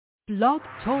Blog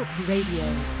Talk Radio.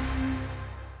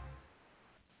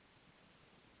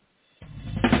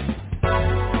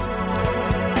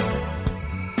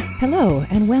 Hello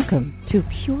and welcome to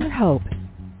Pure Hope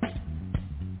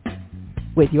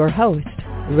with your host,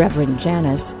 Reverend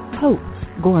Janice Hope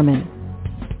Gorman.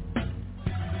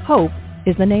 Hope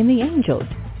is the name the angels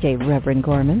gave Reverend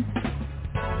Gorman.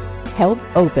 Help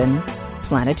open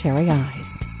planetary eyes.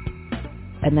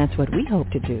 And that's what we hope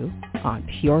to do on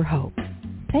Pure Hope.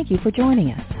 Thank you for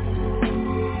joining us.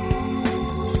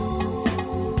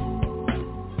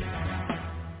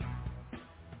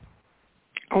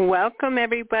 Welcome,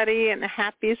 everybody, and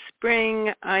happy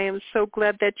spring. I am so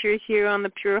glad that you're here on the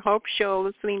Pure Hope Show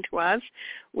listening to us.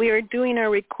 We are doing our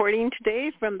recording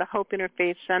today from the Hope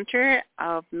Interfaith Center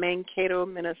of Mankato,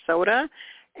 Minnesota.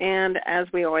 And as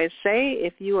we always say,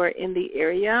 if you are in the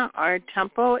area, our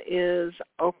temple is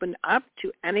open up to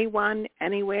anyone,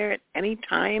 anywhere, at any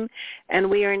time. And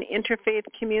we are an interfaith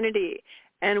community.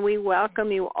 And we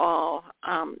welcome you all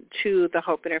to the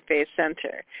Hope Interfaith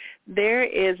Center. There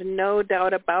is no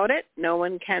doubt about it, no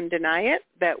one can deny it,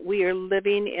 that we are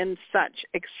living in such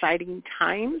exciting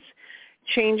times.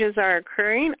 Changes are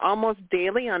occurring almost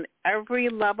daily on every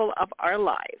level of our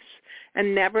lives.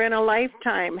 And never in a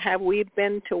lifetime have we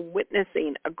been to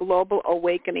witnessing a global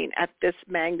awakening at this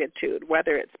magnitude,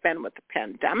 whether it's been with the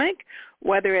pandemic,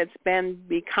 whether it's been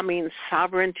becoming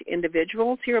sovereign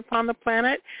individuals here upon the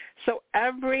planet. So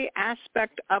every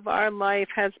aspect of our life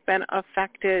has been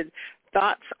affected.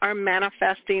 Thoughts are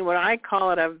manifesting what I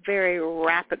call at a very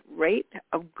rapid rate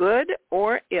of good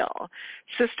or ill.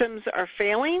 Systems are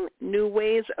failing. New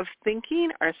ways of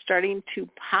thinking are starting to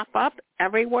pop up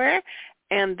everywhere.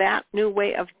 And that new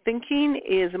way of thinking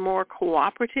is more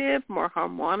cooperative, more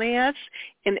harmonious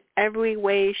in every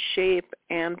way, shape,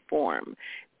 and form.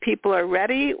 People are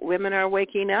ready. Women are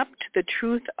waking up to the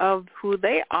truth of who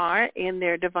they are in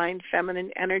their divine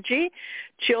feminine energy.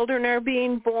 Children are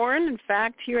being born. In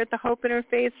fact, here at the Hope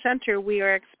Interfaith Center, we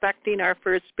are expecting our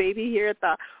first baby here at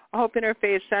the Hope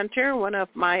Interfaith Center. One of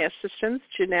my assistants,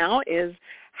 Janelle, is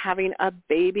having a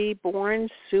baby born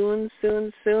soon.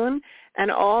 And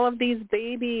all of these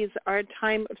babies are a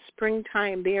time of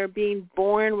springtime. They are being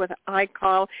born with what I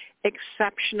call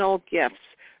exceptional gifts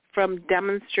from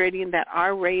demonstrating that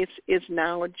our race is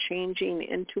now changing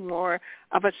into more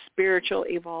of a spiritual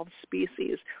evolved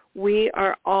species. We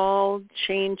are all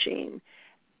changing.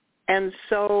 And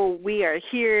so we are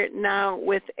here now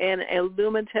with an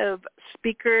illuminative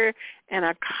speaker and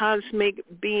a cosmic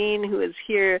being who is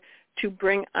here to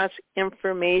bring us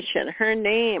information. Her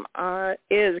name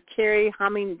is Kerri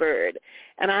Hummingbird,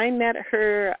 and I met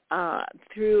her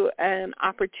through an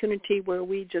opportunity where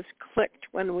we just clicked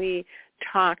when we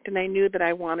talked, and I knew that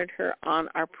I wanted her on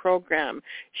our program.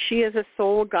 She is a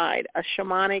soul guide, a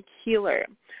shamanic healer,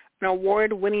 an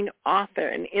award-winning author,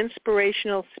 an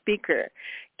inspirational speaker.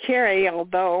 Kerri,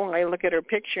 although I look at her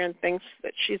picture and think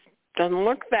that she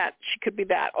could be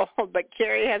that old, but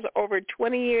Kerri has over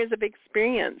 20 years of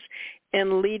experience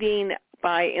in leading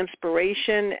by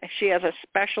inspiration. She has a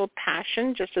special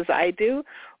passion, just as I do,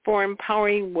 for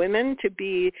empowering women to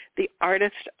be the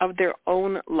artists of their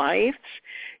own lives.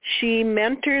 She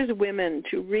mentors women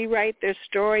to rewrite their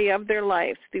story of their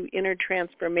lives through inner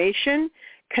transformation,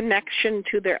 connection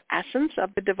to their essence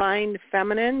of the divine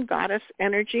feminine goddess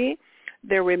energy,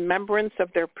 their remembrance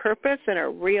of their purpose, and a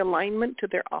realignment to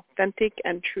their authentic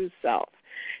and true self.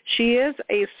 She is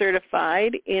a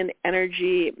certified in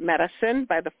energy medicine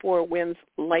by the Four Winds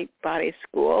Light Body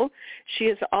School. She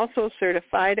is also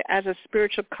certified as a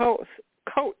spiritual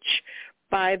coach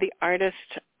by the Artist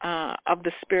of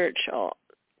the Spiritual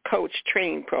Coach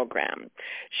Training Program.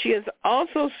 She is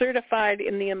also certified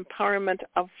in the Empowerment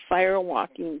of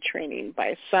Firewalking Training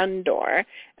by Sundoor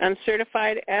and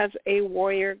certified as a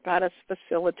Warrior Goddess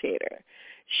Facilitator.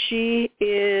 She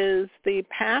is the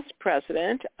past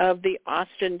president of the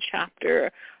Austin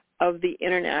chapter of the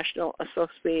International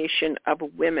Association of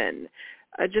Women.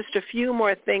 Just a few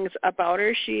more things about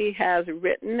her. She has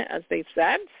written, as they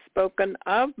said, spoken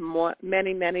of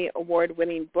many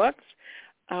award-winning books.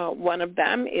 One of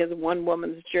them is One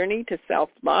Woman's Journey to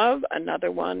Self-Love.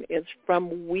 Another one is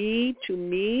From We to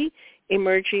Me,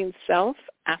 Emerging Self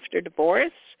After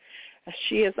Divorce.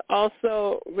 She has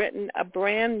also written a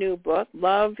brand new book,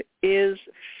 Love is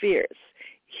Fierce,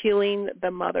 Healing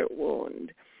the Mother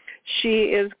Wound. She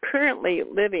is currently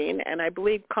living, and I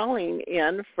believe calling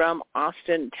in from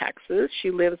Austin, Texas. She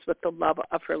lives with the love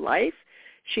of her life.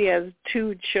 She has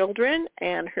 2 children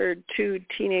and her 2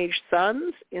 teenage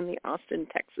sons in the Austin,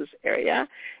 Texas area,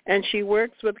 and she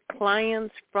works with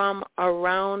clients from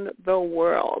around the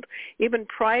world. Even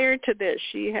prior to this,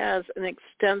 she has an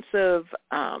extensive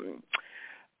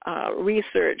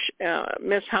research.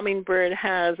 Miss Hummingbird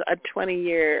has a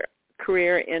 20-year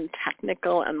career in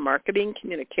technical and marketing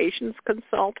communications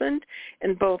consultant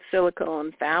in both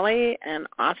Silicon Valley and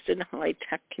Austin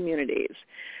high-tech communities.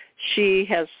 She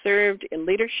has served in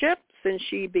leadership since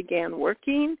she began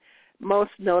working, most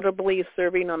notably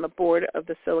serving on the board of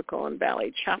the Silicon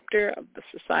Valley chapter of the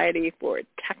Society for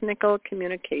Technical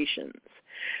Communications.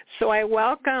 So I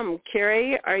welcome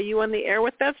Kerri. Are you on the air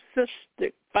with us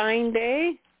this fine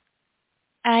day?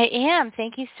 I am.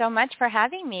 Thank you so much for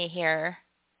having me here.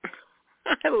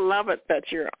 I love it that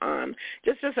you're on.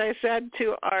 Just as I said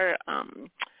to our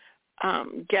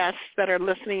guests that are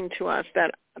listening to us,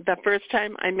 that the first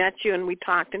time I met you and we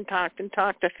talked and talked and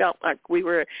talked, I felt like we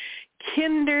were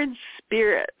kindred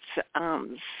spirits.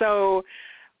 So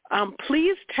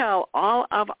please tell all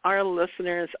of our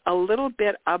listeners a little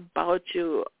bit about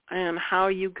you and how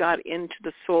you got into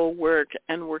the soul work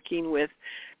and working with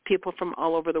people from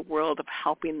all over the world of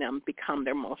helping them become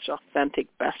their most authentic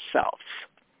best selves.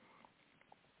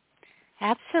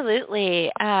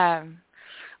 Absolutely.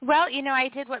 Well, I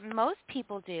did what most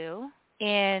people do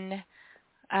in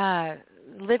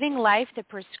living life the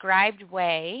prescribed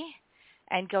way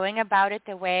and going about it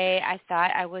the way I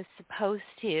thought I was supposed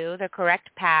to, the correct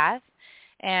path.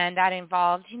 And that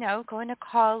involved, going to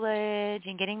college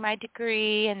and getting my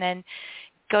degree and then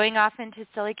going off into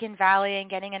Silicon Valley and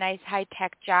getting a nice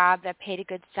high-tech job that paid a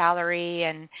good salary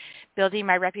and building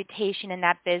my reputation in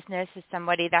that business as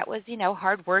somebody that was,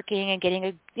 hardworking and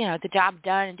getting the job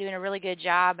done and doing a really good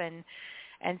job and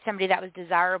somebody that was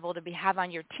desirable to have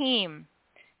on your team,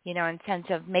 in sense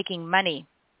of making money.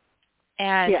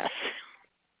 And, yes.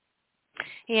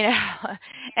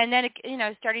 And then,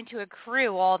 starting to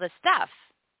accrue all the stuff,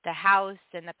 the house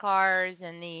and the cars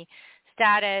and the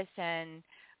status and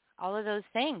all of those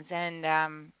things. And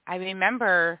I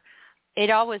remember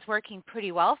it all was working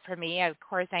pretty well for me. Of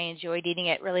course, I enjoyed eating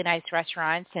at really nice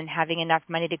restaurants and having enough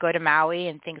money to go to Maui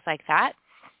and things like that.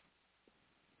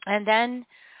 And then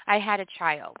I had a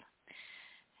child.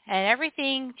 And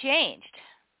everything changed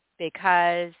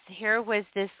because here was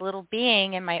this little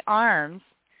being in my arms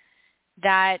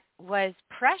that was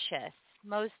precious,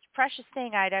 most precious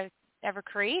thing I'd ever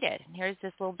created. And here's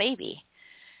this little baby.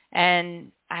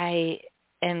 And I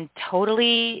am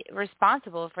totally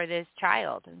responsible for this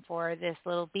child and for this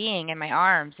little being in my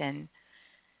arms and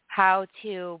how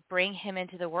to bring him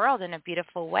into the world in a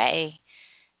beautiful way.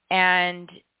 And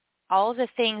all the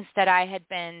things that I had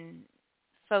been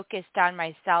focused on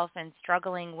myself and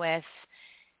struggling with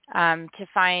to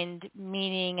find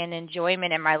meaning and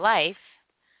enjoyment in my life,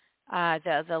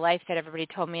 the life that everybody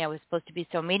told me I was supposed to be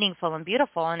so meaningful and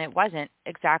beautiful, and it wasn't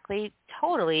exactly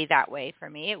totally that way for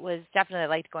me. It was definitely, I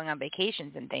liked going on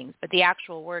vacations and things, but the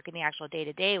actual work and the actual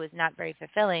day-to-day was not very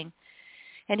fulfilling.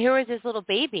 And here was this little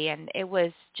baby, and it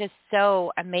was just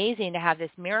so amazing to have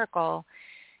this miracle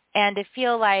and to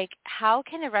feel like, how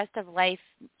can the rest of life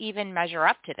even measure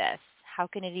up to this? How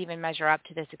can it even measure up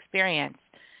to this experience?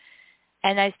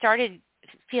 And I started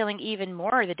feeling even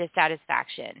more the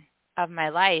dissatisfaction of my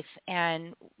life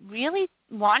and really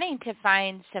wanting to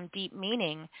find some deep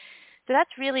meaning. So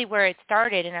that's really where it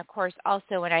started. And of course,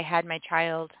 also when I had my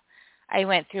child, I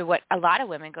went through what a lot of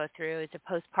women go through, is a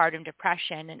postpartum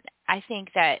depression. And I think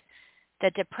that the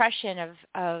depression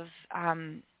of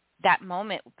that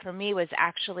moment for me was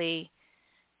actually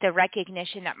the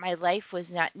recognition that my life was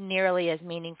not nearly as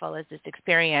meaningful as this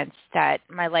experience, that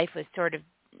my life was sort of,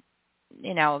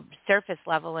 surface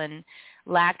level and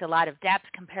lacked a lot of depth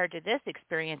compared to this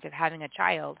experience of having a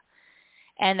child,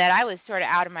 and that I was sort of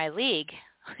out of my league,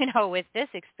 with this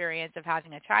experience of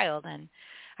having a child, and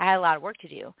I had a lot of work to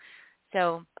do.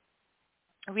 So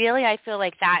really, I feel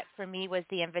like that for me was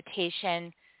the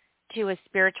invitation to a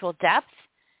spiritual depth,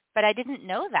 but I didn't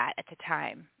know that at the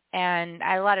time, and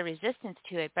I had a lot of resistance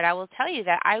to it. But I will tell you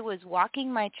that I was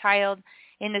walking my child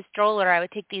in the stroller. I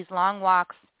would take these long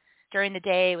walks during the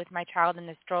day with my child in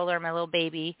the stroller, my little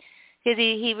baby, because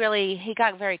he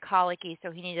got very colicky,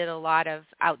 so he needed a lot of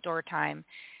outdoor time.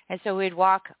 And so we'd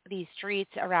walk these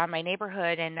streets around my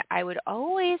neighborhood, and I would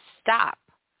always stop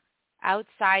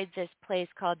outside this place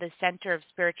called the Center of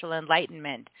Spiritual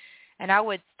Enlightenment. And I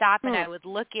would stop and I would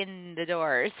look in the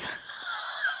doors.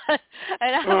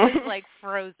 And I was like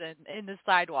frozen in the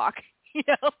sidewalk,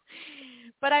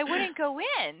 But I wouldn't go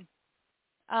in.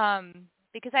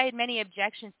 because I had many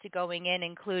objections to going in,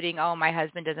 including, oh, my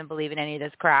husband doesn't believe in any of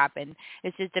this crap, and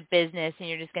it's just a business, and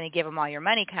you're just going to give him all your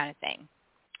money kind of thing.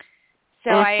 So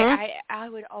I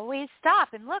would always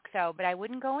stop and look, though, but I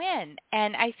wouldn't go in.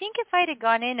 And I think if I'd have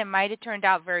gone in, it might have turned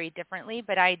out very differently,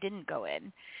 but I didn't go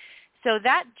in. So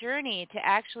that journey to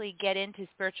actually get into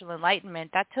spiritual enlightenment,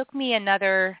 that took me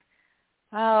another,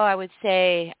 I would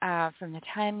say from the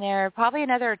time there, probably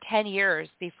another 10 years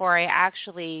before I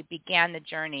actually began the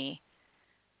journey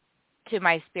to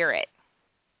my spirit.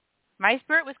 My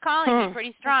spirit was calling me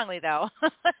pretty strongly, though.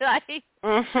 I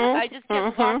just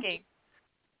kept walking.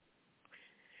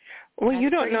 Well,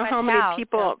 you don't know how many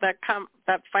people that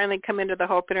finally come into the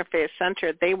Hope Interfaith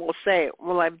Center. They will say,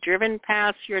 well, I've driven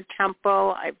past your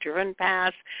temple. I've driven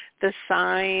past the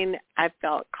sign. I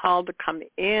felt called to come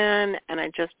in, and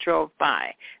I just drove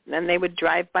by. And then they would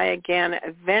drive by again.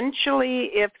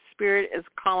 Eventually, if Spirit is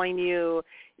calling you,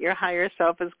 your higher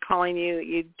self is calling you,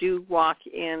 you do walk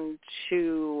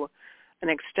into an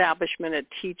establishment, a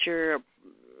teacher,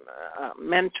 a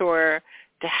mentor,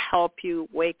 to help you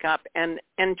wake up. And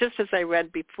just as I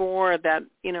read before that,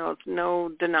 it's no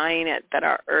denying it, that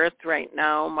our earth right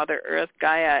now, Mother Earth,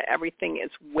 Gaia, everything is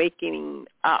waking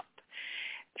up.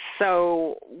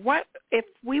 So what if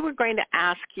we were going to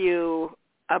ask you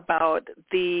about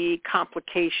the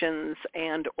complications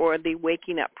and or the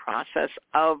waking up process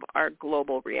of our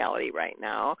global reality right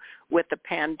now with the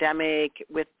pandemic,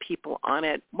 with people on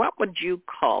it, what would you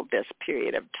call this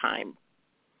period of time?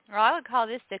 Well, I would call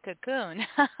this the cocoon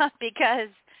because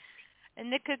in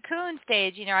the cocoon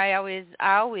stage, I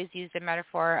always use the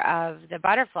metaphor of the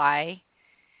butterfly,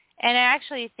 and I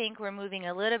actually think we're moving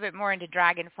a little bit more into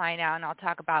dragonfly now, and I'll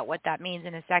talk about what that means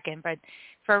in a second. But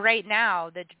for right now,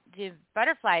 the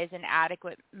butterfly is an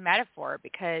adequate metaphor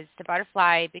because the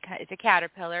butterfly it's a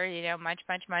caterpillar, munch,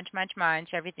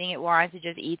 everything it wants, it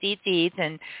just eats,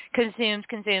 and consumes,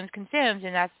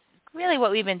 and that's really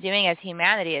what we've been doing as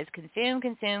humanity is consume.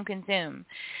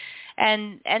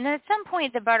 And then at some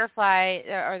point the butterfly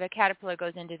or the caterpillar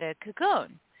goes into the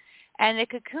cocoon. And the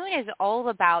cocoon is all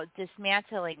about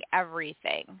dismantling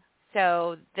everything.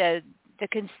 So the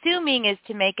consuming is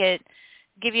to make it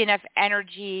give you enough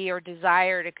energy or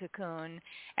desire to cocoon.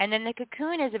 And then the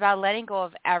cocoon is about letting go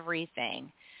of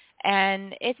everything.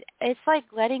 And it's like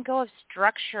letting go of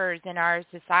structures in our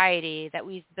society that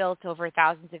we've built over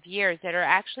thousands of years that are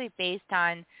actually based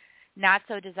on not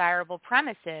so desirable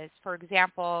premises. For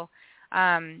example, we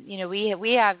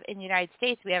have in the United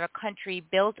States, we have a country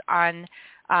built on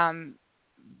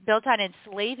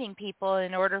enslaving people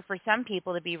in order for some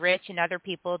people to be rich and other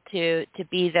people to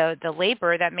be the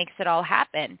labor that makes it all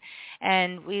happen.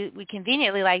 And we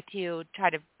conveniently like to try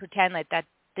to pretend like that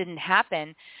didn't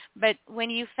happen. But when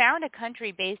you found a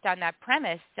country based on that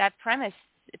premise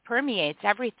permeates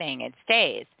everything. It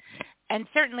stays. And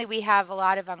certainly we have a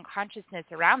lot of unconsciousness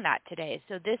around that today.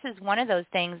 So this is one of those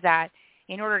things that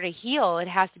in order to heal, it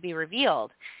has to be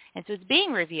revealed. And so it's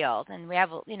being revealed. And we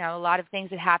have, a lot of things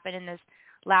that happened in this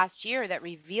last year that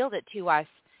revealed it to us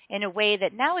in a way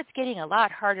that now it's getting a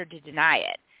lot harder to deny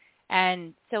it.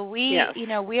 And so we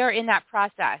are in that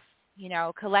process,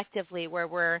 collectively where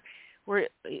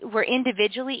we're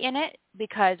individually in it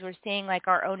because we're seeing like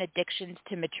our own addictions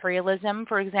to materialism,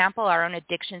 for example, our own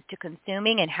addictions to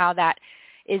consuming and how that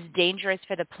is dangerous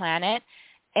for the planet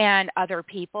and other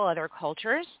people, other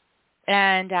cultures.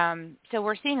 And so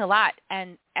we're seeing a lot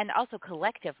and also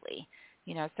collectively,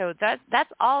 so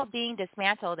that's all being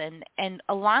dismantled. And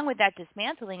along with that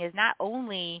dismantling is not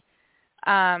only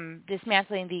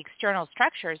dismantling the external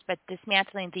structures, but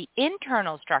dismantling the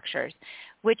internal structures,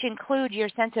 which include your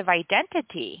sense of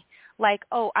identity. Like,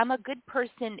 oh, I'm a good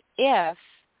person if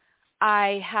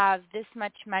I have this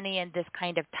much money and this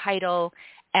kind of title,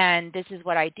 and this is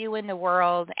what I do in the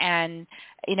world, and,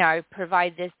 I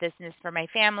provide this for my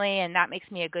family, and that makes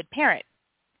me a good parent.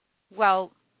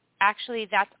 Well, actually,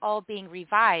 that's all being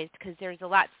revised because there's a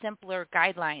lot simpler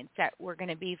guidelines that we're going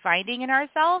to be finding in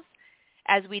ourselves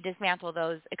as we dismantle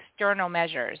those external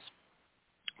measures.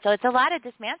 So it's a lot of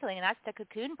dismantling, and that's the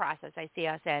cocoon process I see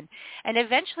us in. And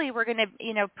eventually we're going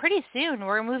to, pretty soon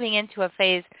we're moving into a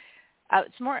phase,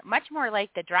 it's much more like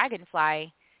the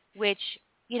dragonfly, which,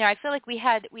 I feel like we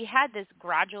had this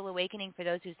gradual awakening for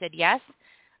those who said yes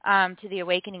to the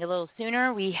awakening a little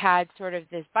sooner. We had sort of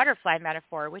this butterfly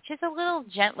metaphor, which is a little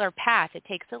gentler path. It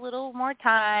takes a little more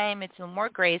time. It's a little more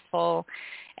graceful.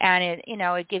 And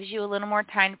it gives you a little more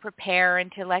time to prepare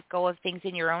and to let go of things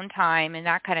in your own time and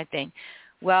that kind of thing.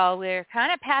 Well, we're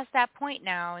kind of past that point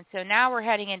now, and so now we're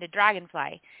heading into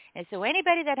dragonfly. And so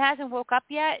anybody that hasn't woke up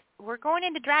yet, we're going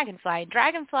into dragonfly.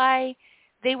 Dragonfly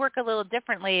they work a little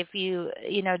differently.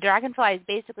 If dragonflies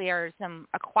basically are some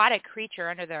aquatic creature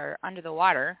under the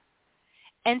water,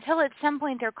 until at some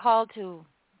point they're called to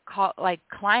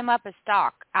climb up a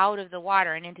stalk out of the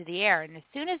water and into the air. And as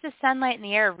soon as the sunlight and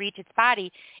the air reach its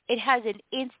body, it has an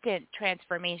instant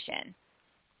transformation.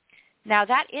 Now,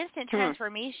 that instant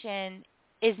transformation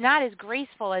is not as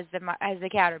graceful as the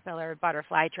caterpillar or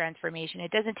butterfly transformation.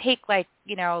 It doesn't take a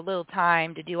little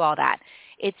time to do all that.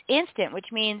 It's instant, which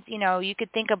means, you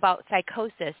could think about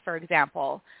psychosis, for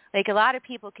example. Like a lot of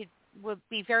people could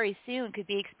be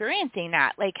experiencing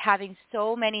that, like having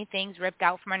so many things ripped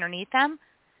out from underneath them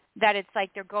that it's like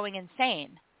they're going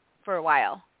insane for a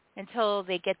while until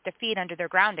they get their feet under their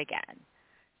ground again.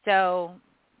 So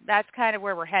that's kind of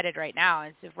where we're headed right now,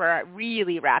 is we're at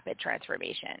really rapid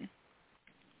transformation.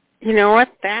 You know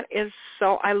what? That is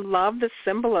so, I love the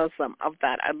symbolism of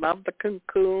that. I love the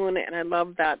cocoon, and I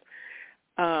love that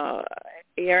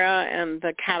era, and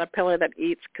the caterpillar that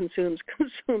eats, consumes,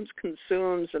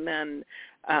 and then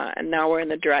and now we're in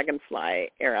the dragonfly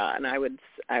era, and I would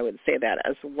say that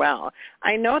as well.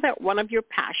 I know that one of your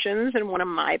passions and one of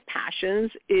my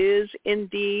passions is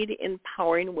indeed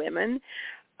empowering women.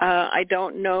 I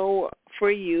don't know for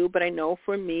you, but I know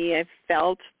for me, I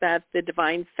felt that the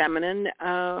divine feminine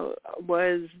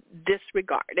was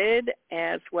disregarded,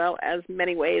 as well as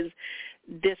many ways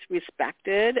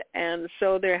disrespected, and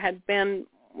so there had been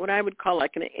what I would call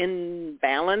like an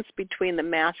imbalance between the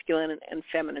masculine and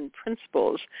feminine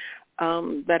principles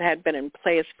that had been in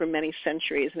place for many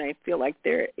centuries, and I feel like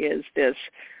there is this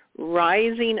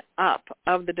rising up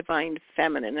of the divine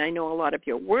feminine. I know a lot of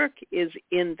your work is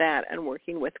in that and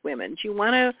working with women. Do you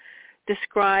want to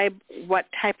describe what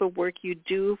type of work you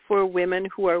do for women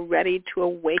who are ready to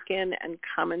awaken and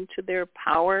come into their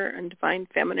power and divine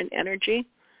feminine energy?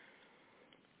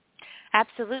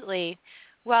 Absolutely.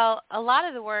 Well, a lot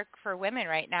of the work for women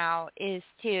right now is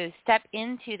to step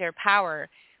into their power,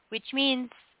 which means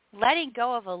letting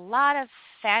go of a lot of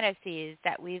fantasies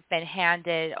that we've been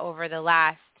handed over the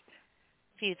last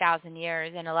few thousand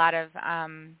years, and a lot of,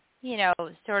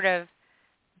 sort of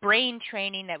brain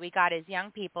training that we got as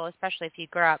young people, especially if you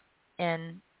grew up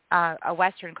in a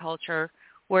Western culture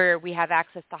where we have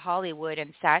access to Hollywood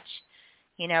and such.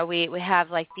 We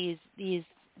have like these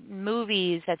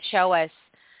movies that show us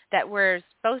that we're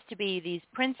supposed to be these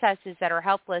princesses that are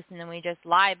helpless, and then we just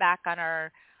lie back on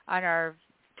our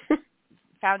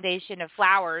foundation of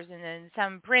flowers, and then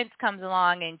some prince comes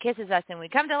along and kisses us, and we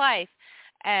come to life,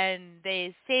 and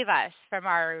they save us from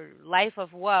our life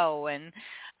of woe. And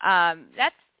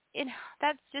that's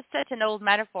just such an old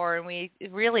metaphor, and we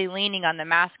really leaning on the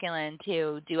masculine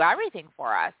to do everything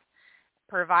for us,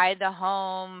 provide the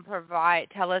home,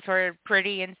 tell us we're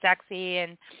pretty and sexy,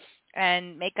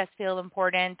 and make us feel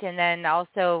important. And then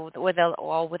also with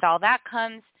all that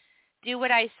comes, do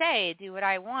what I say, do what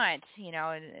I want.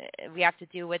 We have to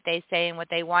do what they say and what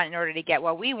they want in order to get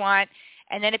what we want.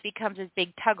 And then it becomes this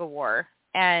big tug of war.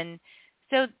 And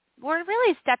so we're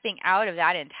really stepping out of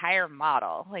that entire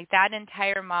model. Like, that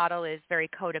entire model is very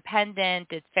codependent.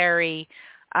 It's very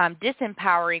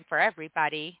disempowering for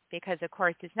everybody, because of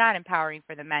course it's not empowering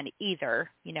for the men either.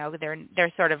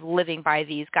 They're sort of living by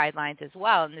these guidelines as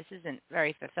well, and this isn't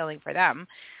very fulfilling for them.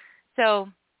 So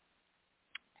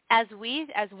as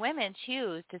women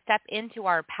choose to step into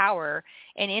our power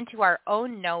and into our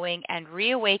own knowing and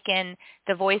reawaken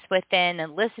the voice within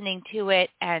and listening to it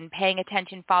and paying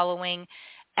attention, following,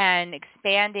 and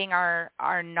expanding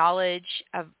our knowledge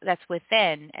of that's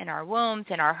within, in our wombs,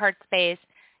 in our heart space,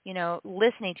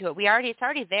 listening to it. It's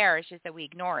already there. It's just that we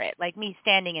ignore it. Like me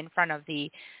standing in front of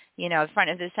the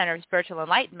Center of Spiritual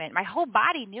Enlightenment, my whole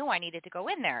body knew I needed to go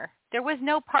in there. There was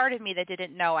no part of me that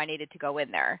didn't know I needed to go in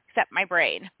there, except my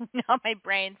brain. My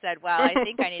brain said, well, I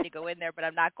think I need to go in there, but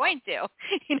I'm not going to,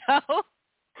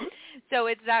 So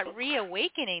it's that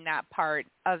reawakening that part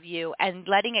of you and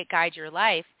letting it guide your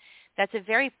life. That's a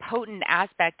very potent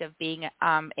aspect of being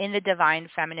in the divine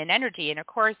feminine energy. And of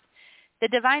course, the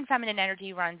divine feminine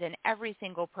energy runs in every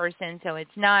single person, so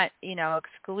it's not,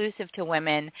 exclusive to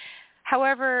women.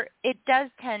 However, it does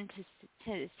tend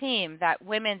to seem that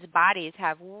women's bodies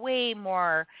have way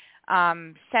more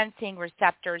sensing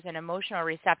receptors and emotional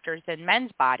receptors than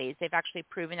men's bodies. They've actually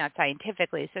proven that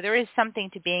scientifically. So there is something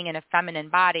to being in a feminine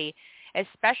body,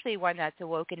 especially one that's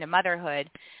awoken to motherhood,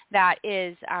 that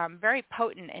is very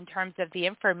potent in terms of the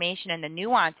information and the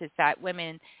nuances that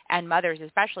women and mothers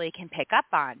especially can pick up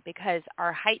on, because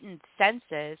our heightened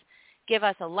senses give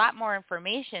us a lot more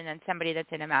information than somebody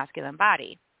that's in a masculine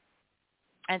body.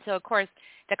 And so, of course,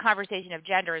 the conversation of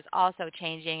gender is also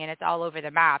changing, and it's all over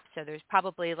the map. So there's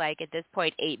probably, like, at this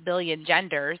point, 8 billion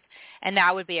genders, and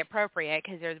that would be appropriate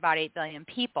because there's about 8 billion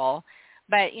people.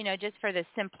 But, just for the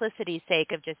simplicity's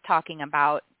sake of just talking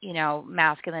about,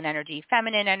 masculine energy,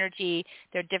 feminine energy,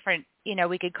 they're different,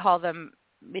 we could call them,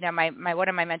 one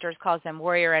of my mentors calls them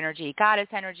warrior energy, goddess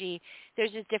energy.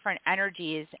 There's just different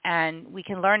energies, and we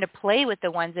can learn to play with the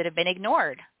ones that have been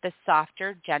ignored, the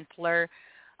softer, gentler,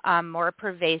 more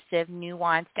pervasive,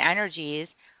 nuanced energies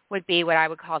would be what I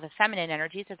would call the feminine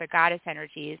energies or the goddess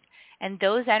energies. And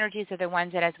those energies are the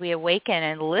ones that as we awaken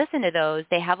and listen to those,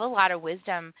 they have a lot of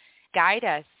wisdom, guide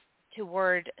us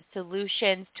toward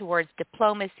solutions, towards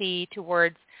diplomacy,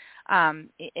 towards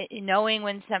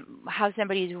knowing how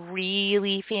somebody's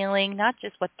really feeling, not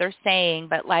just what they're saying,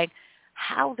 but like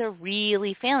how they're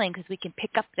really feeling, because we can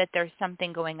pick up that there's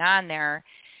something going on there.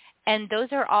 And those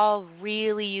are all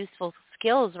really useful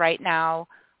skills right now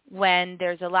when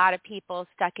there's a lot of people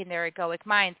stuck in their egoic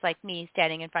minds, like me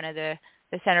standing in front of the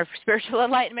Center for Spiritual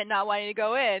Enlightenment not wanting to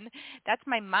go in. That's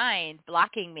my mind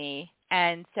blocking me.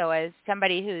 And so as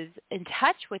somebody who's in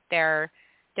touch with their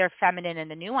feminine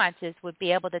and the nuances would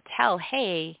be able to tell,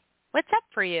 hey, what's up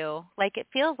for you? Like, it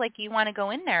feels like you want to go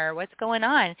in there. What's going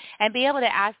on? And be able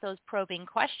to ask those probing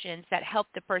questions that help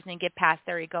the person get past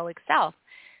their egoic self.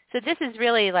 So this is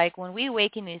really like when we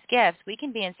awaken these gifts, we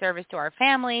can be in service to our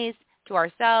families, to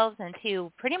ourselves, and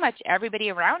to pretty much everybody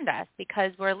around us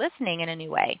because we're listening in a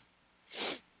new way.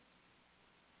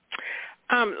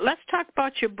 Let's talk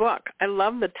about your book. I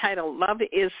love the title, Love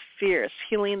is Fierce,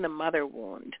 Healing the Mother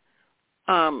Wound.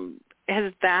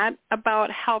 Is that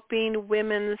about helping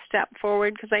women step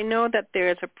forward? Because I know that there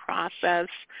is a process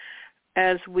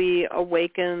as we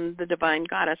awaken the divine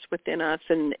goddess within us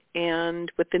and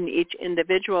within each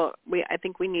individual. I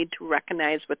think we need to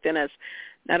recognize within us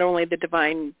not only the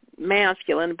divine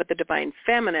masculine, but the divine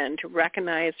feminine, to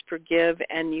recognize, forgive,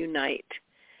 and unite.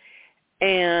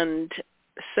 And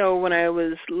so when I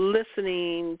was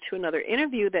listening to another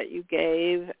interview that you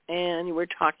gave and you were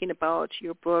talking about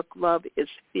your book, Love is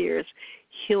Fierce,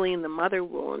 Healing the Mother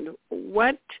Wound,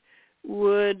 what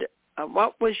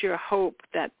was your hope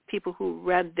that people who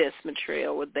read this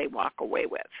material would they walk away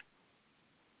with?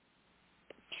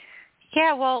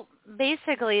 Yeah, well,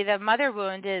 basically the mother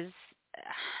wound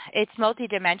it's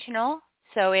multidimensional.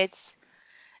 So it's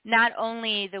not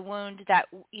only the wound that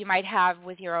you might have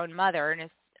with your own mother, and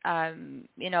it's,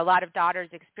 a lot of daughters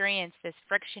experience this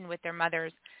friction with their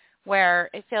mothers where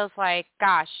it feels like,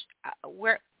 gosh,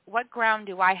 what ground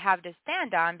do I have to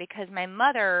stand on? Because my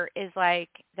mother is like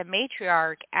the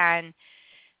matriarch, and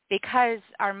because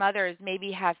our mothers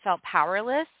maybe have felt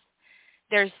powerless,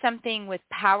 there's something with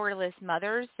powerless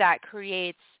mothers that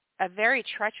creates a very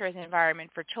treacherous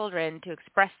environment for children to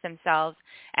express themselves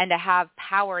and to have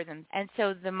power. And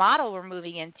so the model we're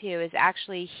moving into is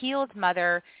actually healed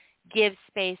mother gives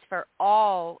space for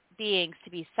all beings to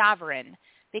be sovereign.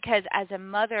 Because as a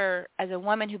mother, as a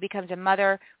woman who becomes a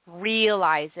mother,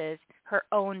 realizes her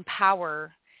own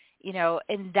power,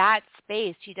 in that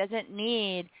space, she doesn't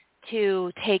need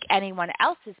to take anyone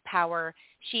else's power.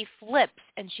 She flips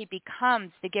and she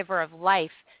becomes the giver of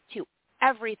life to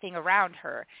everything around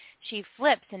her. She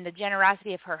flips, and the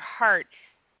generosity of her heart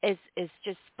is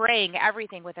just spraying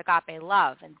everything with agape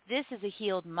love. And this is a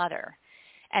healed mother.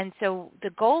 And so the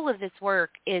goal of this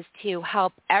work is to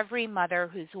help every mother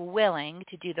who's willing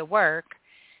to do the work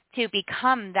to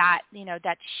become that,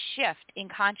 that shift in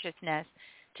consciousness,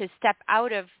 to step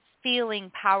out of feeling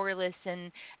powerless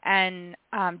and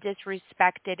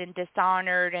disrespected and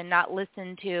dishonored and not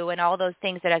listened to and all those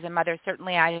things that as a mother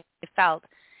certainly I felt,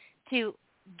 to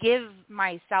give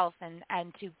myself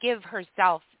and to give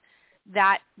herself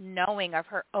that knowing of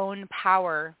her own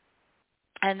power,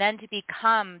 and then to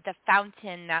become the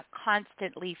fountain that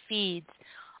constantly feeds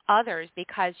others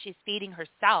because she's feeding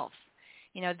herself.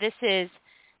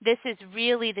 This is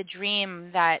really the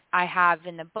dream that I have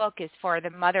in the book, is for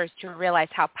the mothers to realize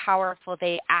how powerful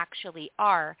they actually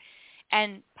are.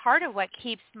 And part of what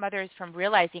keeps mothers from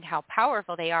realizing how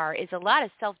powerful they are is a lot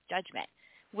of self-judgment,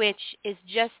 which is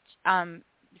just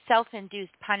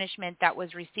self-induced punishment that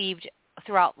was received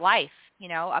throughout life,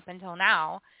 up until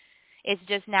now. It's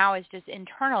just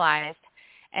internalized.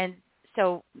 And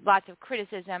so lots of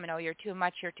criticism, and, oh, you're too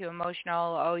much, you're too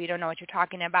emotional, oh, you don't know what you're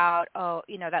talking about, oh,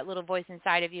 that little voice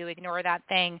inside of you, ignore that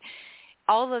thing.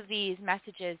 All of these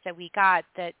messages that we got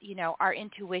that, our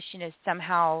intuition is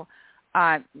somehow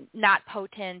not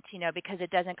potent, because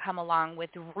it doesn't come along with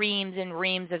reams and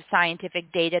reams of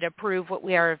scientific data to prove what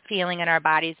we are feeling in our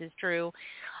bodies is true.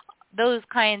 Those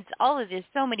kinds, all of this,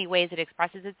 so many ways it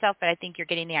expresses itself, but I think you're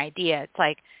getting the idea. It's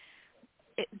like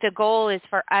the goal is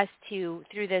for us to,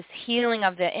 through this healing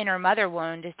of the inner mother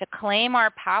wound, is to claim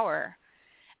our power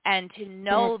and to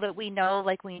know that we know,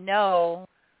 like we know,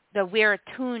 that we're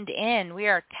tuned in, we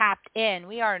are tapped in,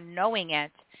 we are knowing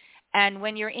it. And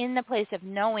when you're in the place of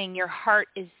knowing, your heart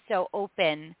is so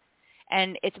open.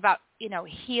 And it's about,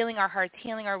 healing our hearts,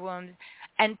 healing our wounds,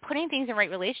 and putting things in right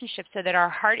relationships so that our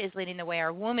heart is leading the way,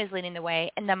 our womb is leading the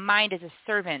way, and the mind is a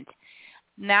servant.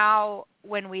 Now,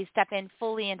 when we step in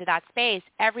fully into that space,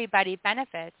 everybody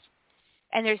benefits.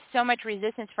 And there's so much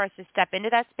resistance for us to step into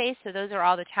that space, so those are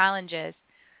all the challenges.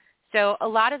 So a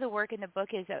lot of the work in the book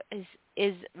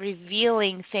is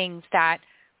revealing things that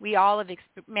we all have,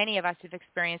 many of us have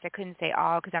experienced. I couldn't say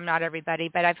all because I'm not everybody,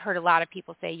 but I've heard a lot of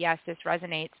people say, yes, this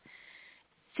resonates.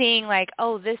 Seeing like,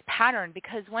 oh, this pattern,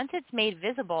 because once it's made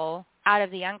visible out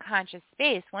of the unconscious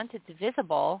space, once it's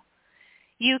visible,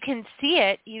 you can see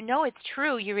it, you know it's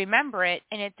true, you remember it,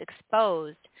 and it's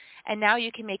exposed. And now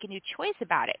you can make a new choice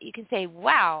about it. You can say,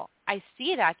 wow, I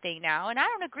see that thing now, and I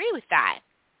don't agree with that.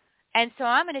 And so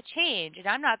I'm going to change, and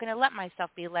I'm not going to let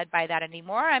myself be led by that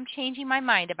anymore. I'm changing my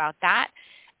mind about that,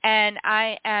 and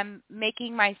I am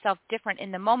making myself different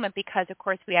in the moment because, of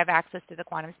course, we have access to the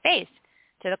quantum space,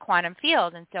 to the quantum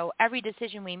field. And so every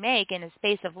decision we make in a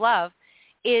space of love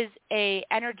is a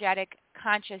energetic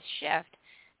conscious shift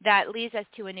that leads us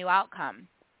to a new outcome.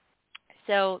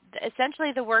 So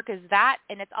essentially the work is that,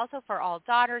 and it's also for all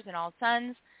daughters and all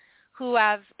sons who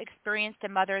have experienced a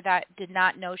mother that did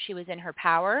not know she was in her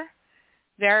power.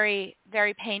 Very,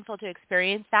 very painful to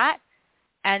experience that.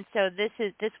 And so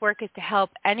this work is to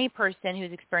help any person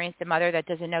who's experienced a mother that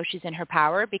doesn't know she's in her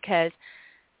power, because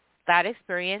that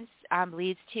experience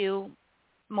leads to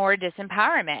more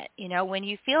disempowerment. When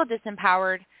you feel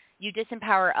disempowered, you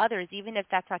disempower others, even if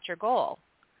that's not your goal.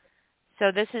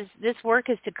 So this work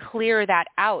is to clear that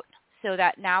out so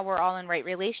that now we're all in right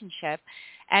relationship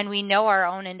and we know our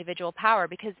own individual power,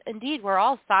 because indeed we're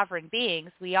all sovereign beings.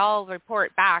 We all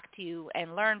report back to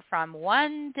and learn from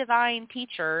one divine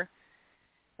teacher,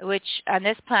 which on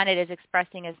this planet is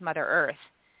expressing as Mother Earth.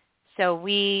 So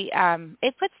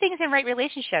it puts things in right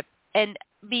relationship, and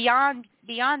beyond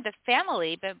the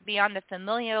family, but beyond the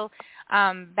familial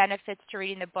benefits to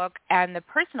reading the book and the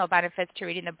personal benefits to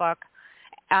reading the book,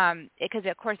 because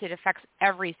of course it affects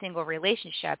every single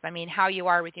relationship. I mean, how you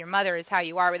are with your mother is how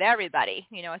you are with everybody.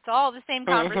 It's all the same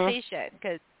conversation,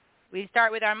 because we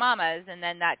start with our mamas, and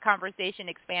then that conversation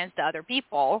expands to other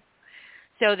people.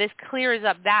 So this clears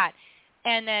up that.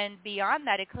 And then beyond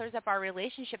that, it clears up our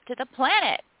relationship to the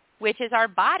planet, which is our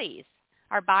bodies.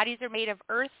 Our bodies are made of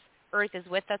earth. Earth is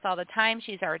with us all the time.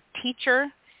 She's our teacher.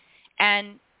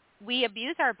 And we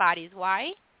abuse our bodies.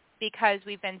 Why? Because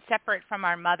we've been separate from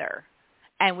our mother,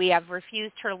 and we have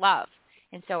refused her love.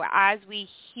 And so as we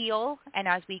heal and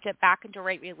as we get back into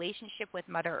right relationship with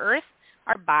Mother Earth,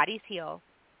 our bodies heal,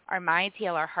 our minds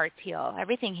heal, our hearts heal,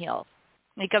 everything heals.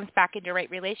 And it comes back into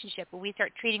right relationship when we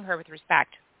start treating her with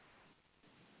respect.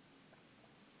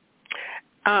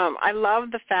 I love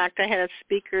the fact I had a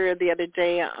speaker the other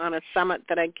day on a summit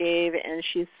that I gave, and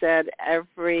she said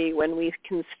when we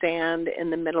can stand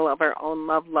in the middle of our own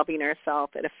love, loving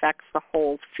ourselves, it affects the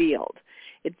whole field.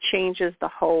 It changes the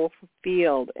whole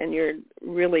field, and you're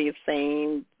really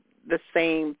saying the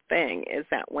same thing, is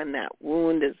that when that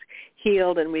wound is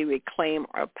healed and we reclaim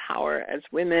our power as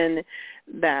women,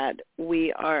 that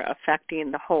we are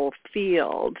affecting the whole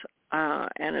field.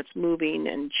 And it's moving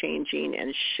and changing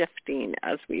and shifting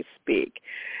as we speak.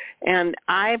 And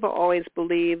I've always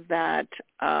believed that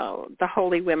the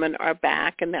holy women are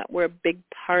back, and that we're a big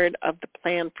part of the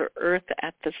plan for Earth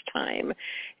at this time,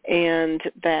 and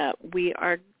that we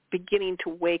are beginning to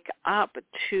wake up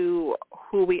to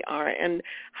who we are. And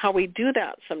how we do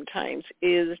that sometimes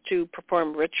is to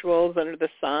perform rituals under the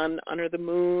sun, under the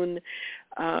moon.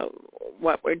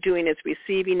 What we're doing is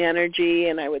receiving energy,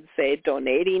 and I would say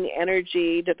donating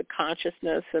energy to the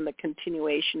consciousness and the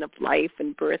continuation of life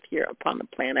and birth here upon the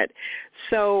planet.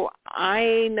 So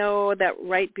I know that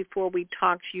right before we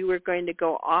talked, you were going to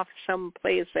go off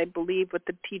someplace, I believe, with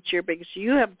the teacher, because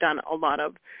you have done a lot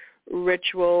of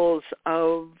rituals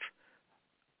of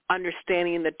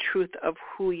understanding the truth of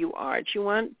who you are. Do you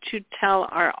want to tell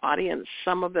our audience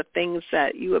some of the things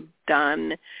that you have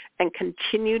done and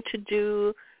continue to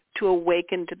do to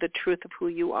awaken to the truth of who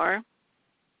you are?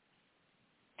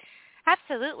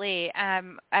 Absolutely.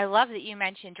 I love that you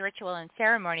mentioned ritual and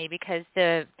ceremony, because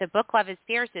the book Love is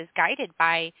Fierce is guided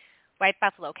by White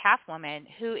Buffalo Calf Woman,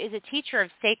 who is a teacher of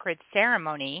sacred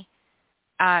ceremony.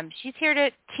 She's here to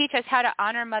teach us how to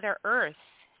honor Mother Earth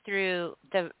through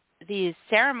these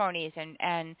ceremonies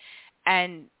and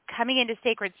coming into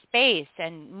sacred space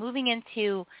and moving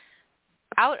into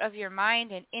out of your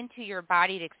mind and into your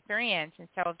bodied experience. And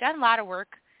so I've done a lot of work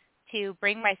to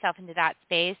bring myself into that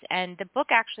space. And the book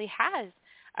actually has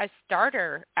a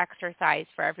starter exercise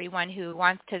for everyone who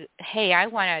wants to, hey, I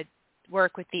want to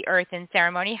work with the earth in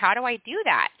ceremony. How do I do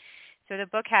that? So the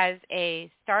book has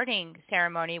a starting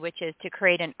ceremony, which is to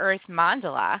create an earth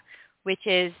mandala, which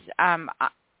is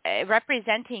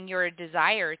representing your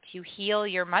desire to heal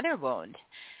your mother wound.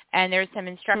 And there's some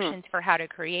instructions for how to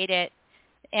create it.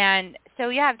 And so,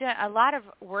 yeah, I've done a lot of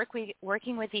work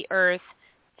working with the earth,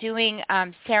 doing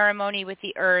ceremony with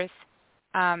the earth,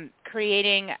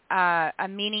 creating a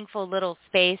meaningful little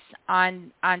space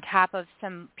on top of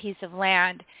some piece of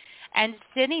land, and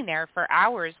sitting there for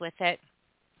hours with it,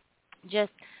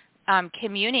 just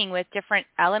communing with different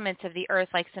elements of the earth,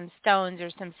 like some stones or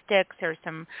some sticks or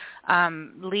some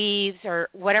leaves or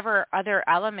whatever other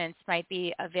elements might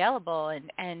be available,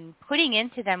 and putting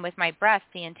into them with my breath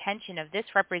the intention of this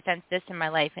represents this in my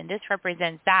life and this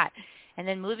represents that, and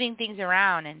then moving things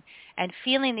around and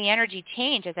feeling the energy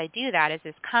change as I do that, as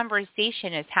this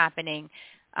conversation is happening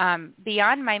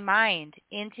beyond my mind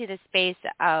into the space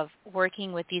of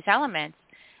working with these elements.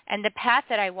 And the path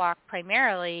that I walk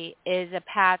primarily is a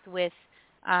path with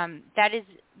that is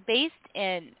based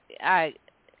in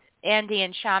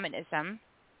Andean shamanism,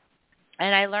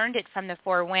 and I learned it from the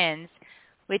Four Winds,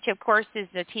 which of course is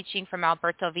the teaching from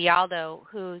Alberto Villoldo,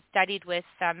 who studied with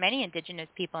many indigenous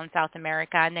people in South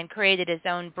America and then created his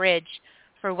own bridge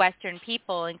for Western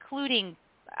people, including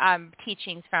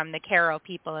teachings from the Kerri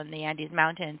people in the Andes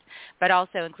Mountains, but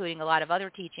also including a lot of other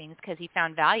teachings because he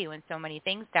found value in so many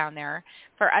things down there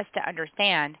for us to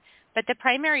understand. But the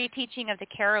primary teaching of the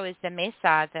Kerri is the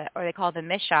mesa, or they call it the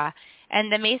misha, and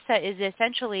the mesa is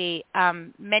essentially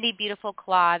many beautiful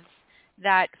cloths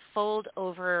that fold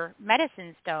over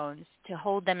medicine stones to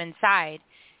hold them inside.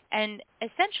 And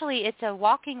essentially it's a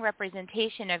walking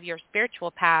representation of your spiritual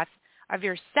path, of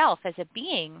yourself as a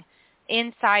being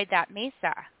inside that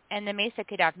mesa. And the mesa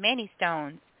could have many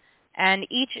stones, and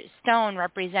each stone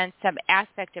represents some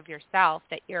aspect of yourself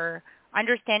that you're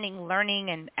understanding,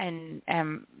 learning, and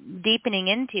deepening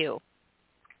into.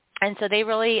 And so they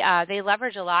really they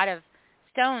leverage a lot of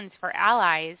stones for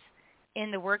allies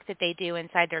in the work that they do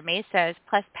inside their mesas,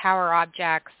 plus power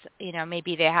objects. You know,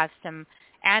 maybe they have some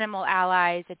animal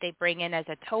allies that they bring in as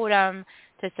a totem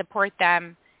to support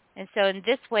them. And so in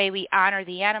this way, we honor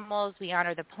the animals, we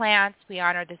honor the plants, we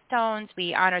honor the stones,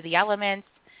 we honor the elements,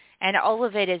 and all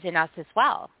of it is in us as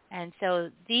well. And so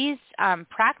these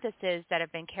practices that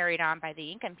have been carried on by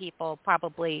the Incan people,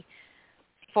 probably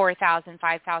 4,000,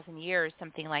 5,000 years,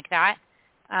 something like that,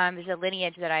 is a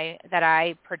lineage that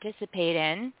I participate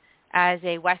in as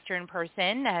a Western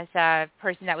person, as a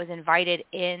person that was invited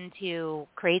in to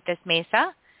create this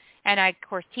mesa. And I, of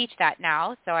course, teach that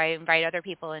now, so I invite other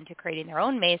people into creating their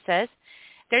own mesas.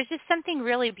 There's just something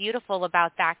really beautiful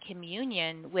about that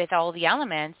communion with all the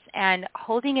elements and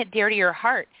holding it dear to your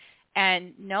heart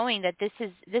and knowing that this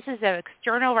is an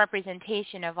external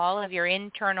representation of all of your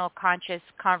internal conscious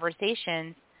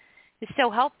conversations is so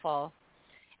helpful.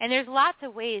 And there's lots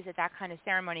of ways that kind of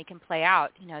ceremony can play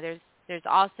out. You know, there's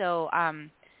also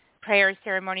prayer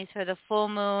ceremonies for the full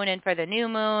moon and for the new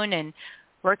moon, and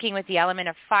working with the element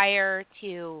of fire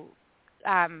to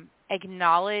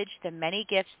acknowledge the many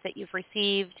gifts that you've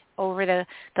received over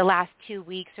the last 2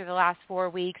 weeks or the last 4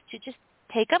 weeks, to just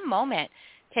take a moment,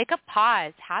 take a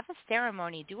pause, have a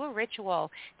ceremony, do a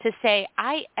ritual to say,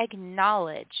 I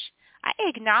acknowledge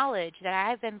that I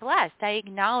have been blessed. I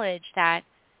acknowledge that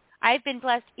I've been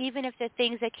blessed even if the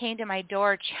things that came to my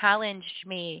door challenged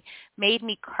me, made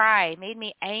me cry, made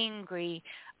me angry,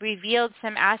 revealed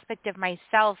some aspect of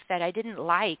myself that I didn't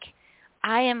like.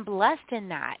 I am blessed in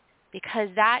that because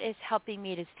that is helping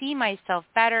me to see myself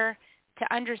better,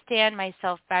 to understand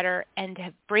myself better, and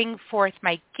to bring forth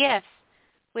my gifts,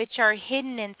 which are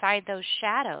hidden inside those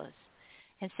shadows.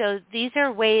 And so these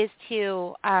are ways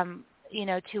to,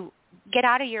 to get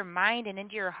out of your mind and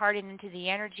into your heart and into the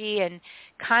energy and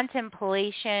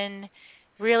contemplation,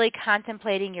 really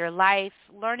contemplating your life,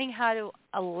 learning how to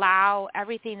allow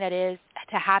everything that is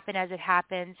to happen as it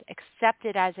happens, accept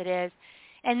it as it is,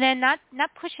 and then not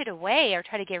push it away or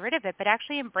try to get rid of it, but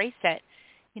actually embrace it.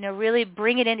 You know, really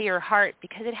bring it into your heart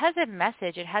because it has a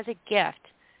message, it has a gift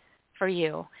for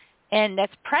you, and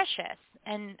that's precious.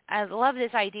 And I love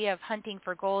this idea of hunting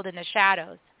for gold in the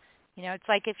shadows. You know, it's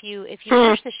like if you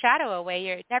push the shadow away,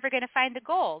 you're never going to find the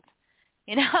gold.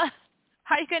 You know,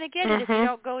 how are you going to get it if you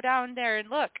don't go down there and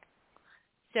look?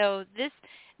 So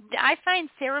I find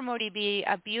ceremony be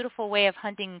a beautiful way of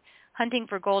hunting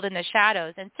for gold in the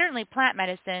shadows, and certainly plant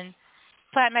medicine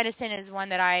plant medicine is one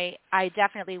that I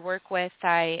definitely work with.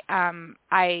 I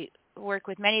work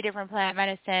with many different plant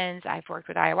medicines. I've worked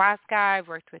with ayahuasca. I've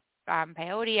worked with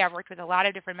peyote. I've worked with a lot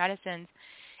of different medicines.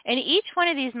 And each one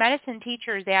of these medicine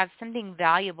teachers, they have something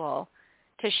valuable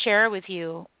to share with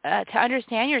you to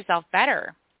understand yourself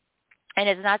better. And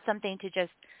it's not something to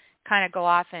just kind of go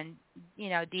off and,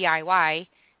 DIY,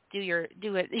 do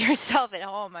it yourself at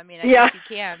home. I mean, I guess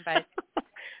you can, but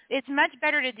it's much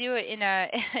better to do it in a,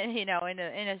 in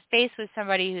a space with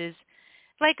somebody who's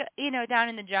like, down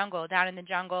in the jungle. Down in the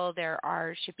jungle, there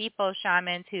are Shipipo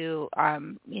shamans who,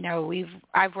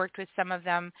 I've worked with some of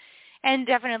them. And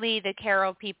definitely the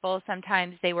Carol people,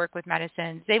 sometimes they work with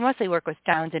medicines. They mostly work with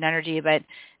stones and energy, but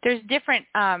there's different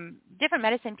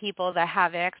medicine people that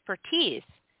have expertise.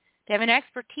 They have an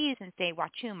expertise in, say,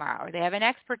 Wachuma, or they have an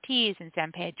expertise in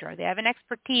San Pedro. They have an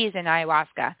expertise in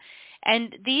ayahuasca.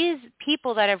 And these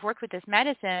people that have worked with this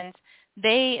medicines,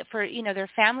 their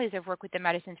families have worked with the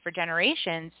medicines for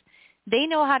generations. They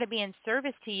know how to be in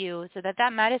service to you so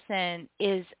that medicine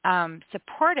is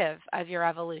supportive of your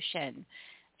evolution,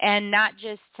 and not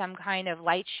just some kind of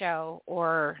light show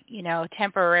or,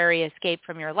 temporary escape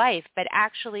from your life, but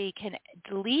actually can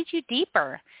lead you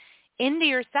deeper into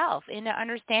yourself, into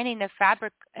understanding the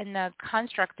fabric and the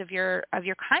construct of your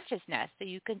consciousness, so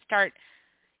you can start,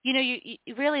 you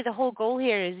really, the whole goal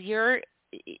here is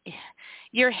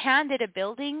you're handed a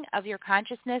building of your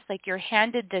consciousness, like you're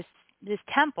handed this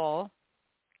temple,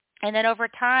 and then over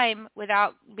time,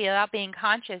 without being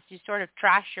conscious, you sort of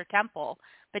trash your temple,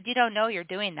 but you don't know you're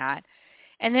doing that.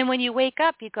 And then when you wake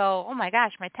up, you go, oh my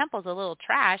gosh, my temple's a little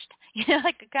trashed.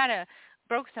 Like I kind of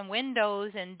broke some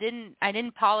windows and I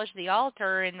didn't polish the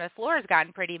altar, and the floor has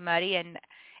gotten pretty muddy. And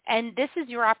this is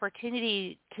your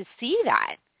opportunity to see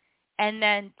that. And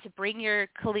then to bring your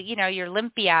limpia,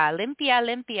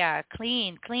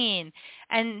 clean,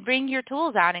 and bring your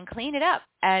tools out and clean it up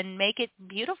and make it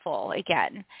beautiful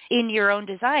again in your own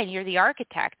design. You're the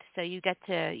architect, so you get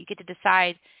to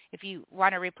decide if you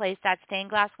want to replace that stained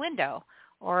glass window,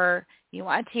 or you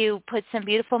want to put some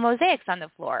beautiful mosaics on the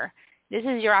floor. This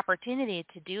is your opportunity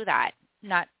to do that,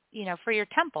 not, for your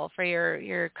temple, for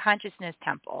your consciousness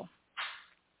temple.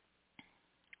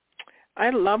 I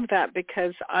love that,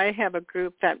 because I have a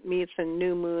group that meets in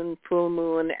new moon, full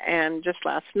moon, and just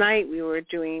last night we were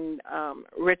doing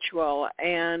ritual,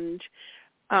 and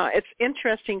it's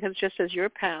interesting because just as your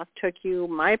path took you,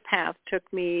 my path took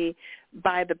me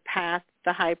by the path,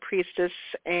 the high priestess,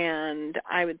 and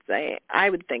I would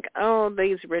think, oh,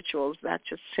 these rituals, that's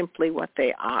just simply what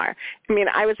they are. I mean,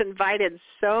 I was invited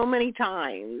so many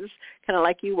times, kind of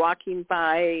like you walking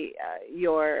by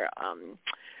your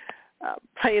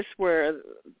place where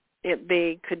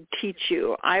they could teach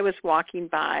you. I was walking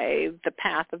by the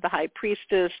path of the high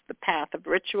priestess, the path of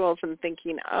rituals, and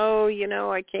thinking, oh,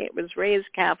 I was raised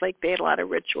Catholic. They had a lot of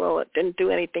ritual. It didn't do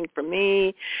anything for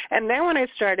me. And then when I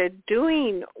started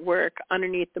doing work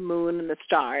underneath the moon and the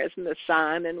stars and the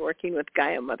sun and working with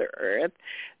Gaia, Mother Earth,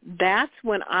 that's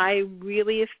when I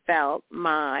really felt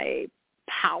my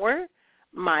power,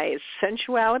 my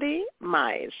sensuality,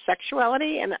 my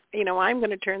sexuality, and, I'm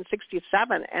going to turn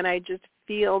 67, and I just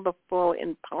feel the full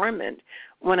empowerment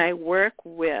when I work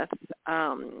with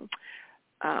the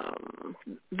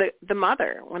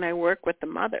mother, when I work with the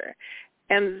mother.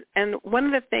 And one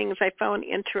of the things I found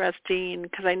interesting,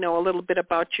 because I know a little bit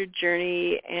about your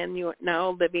journey, and you're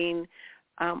now living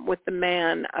with the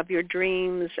man of your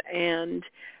dreams, and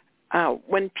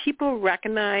when people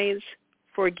recognize,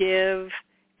 forgive,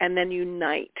 and then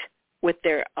unite with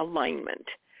their alignment.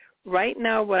 Right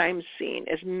now what I'm seeing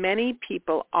is many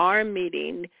people are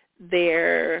meeting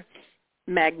their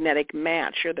magnetic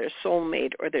match or their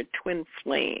soulmate or their twin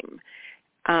flame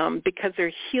because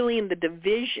they're healing the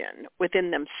division within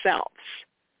themselves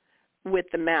with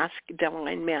the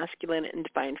divine masculine and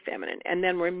divine feminine. And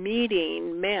then we're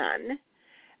meeting men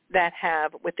that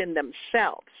have within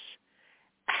themselves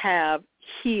have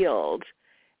healed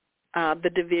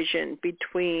the division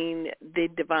between the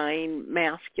divine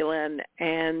masculine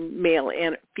and male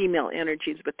and female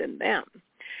energies within them.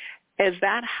 Is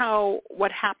that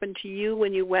what happened to you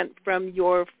when you went from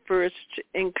your first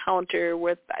encounter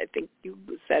with, I think you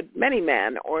said many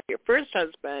men, or your first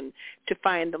husband, to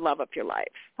find the love of your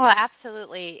life? Well,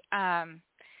 absolutely.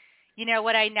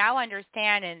 What I now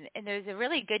understand, and there's a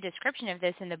really good description of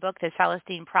this in the book, The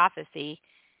Celestine Prophecy,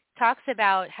 talks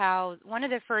about how one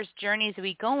of the first journeys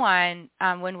we go on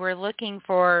when we're looking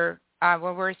for,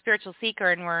 when we're a spiritual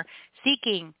seeker and we're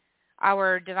seeking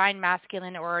our divine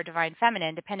masculine or our divine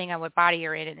feminine, depending on what body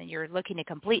you're in and you're looking to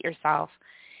complete yourself,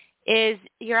 is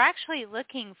you're actually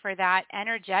looking for that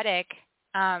energetic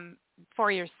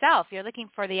for yourself. You're looking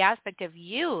for the aspect of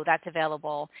you that's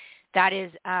available. That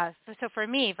is, so for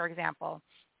me, for example,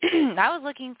 I was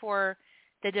looking for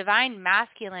the divine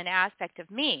masculine aspect of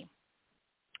me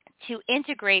to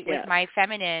integrate with my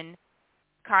feminine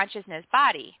consciousness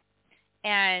body.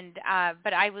 And,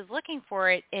 but I was looking for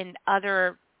it in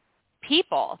other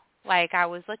people. Like I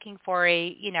was looking for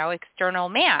a, external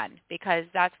man, because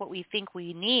that's what we think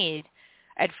we need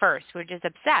at first. We're just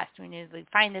obsessed. We need to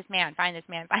find this man, find this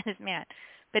man, find this man.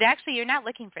 But actually you're not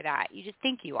looking for that. You just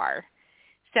think you are.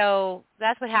 So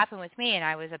that's what happened with me, and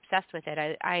I was obsessed with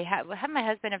it. I had my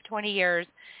husband of 20 years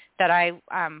that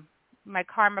my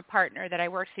karma partner that I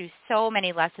worked through so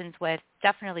many lessons with,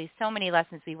 definitely so many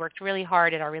lessons. We worked really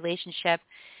hard at our relationship.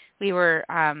 We were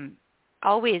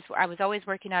I was always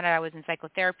working on it. I was in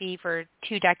psychotherapy for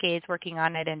 2 decades working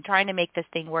on it and trying to make this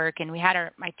thing work. And we had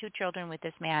my 2 children with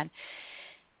this man.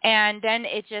 And then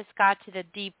it just got to the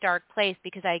deep, dark place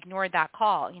because I ignored that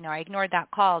call. I ignored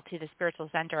that call to the spiritual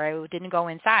center. I didn't go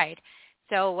inside.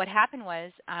 So what happened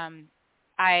was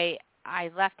I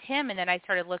left him, and then I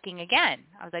started looking again.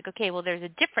 I was like, okay, well, there's a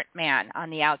different man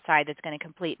on the outside that's going to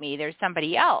complete me. There's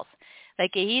somebody else. Like,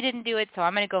 he didn't do it, so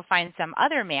I'm going to go find some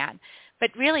other man.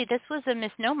 But really, this was a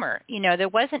misnomer. There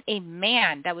wasn't a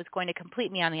man that was going to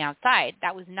complete me on the outside.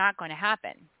 That was not going to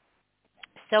happen.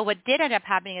 So what did end up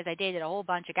happening is I dated a whole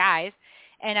bunch of guys,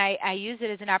 and I used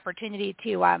it as an opportunity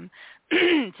to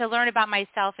to learn about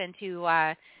myself and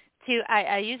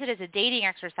I use it as a dating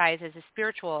exercise, as a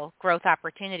spiritual growth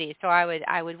opportunity. So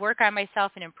I would work on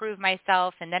myself and improve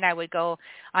myself, and then I would go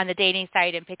on the dating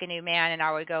site and pick a new man, and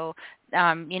I would go,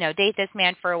 date this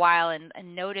man for a while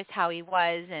and notice how he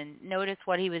was and notice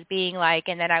what he was being like,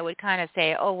 and then I would kind of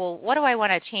say, oh, well, what do I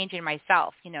want to change in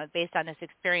myself, based on this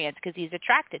experience, because he's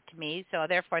attracted to me, so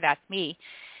therefore that's me.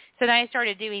 So then I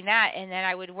started doing that, and then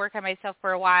I would work on myself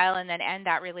for a while and then end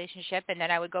that relationship, and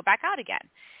then I would go back out again.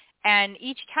 And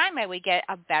each time I would get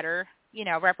a better,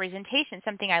 representation,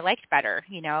 something I liked better.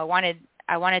 I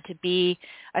wanted to be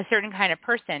a certain kind of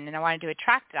person, and I wanted to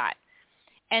attract that.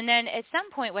 And then at some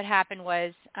point what happened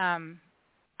was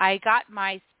I got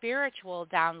my spiritual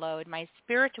download, my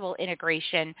spiritual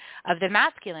integration of the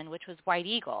masculine, which was White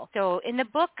Eagle. So in the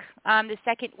book, The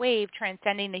Second Wave,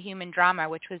 Transcending the Human Drama,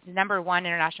 which was the #1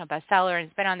 international bestseller, and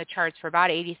it's been on the charts for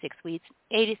about 86 or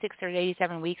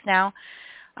 87 weeks now.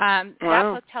 That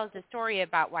book tells the story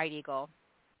about White Eagle.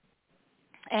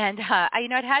 And,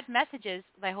 I'd had messages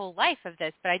my whole life of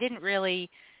this, but I didn't really,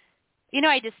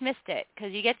 I dismissed it,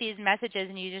 because you get these messages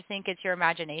and you just think it's your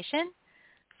imagination.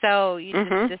 So you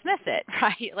just dismiss it,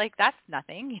 right? Like, that's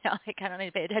nothing, I don't need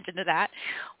to pay attention to that.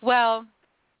 Well,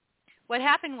 what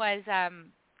happened was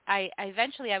I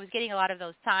eventually was getting a lot of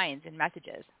those signs and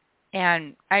messages.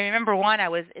 And I remember I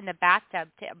was in the bathtub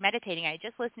meditating. I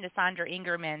just listened to Sandra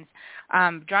Ingerman's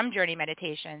drum journey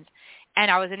meditations, and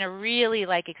I was in a really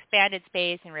expanded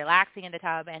space and relaxing in the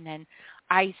tub. And then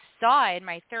I saw in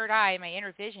my third eye, my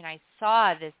inner vision, I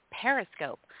saw this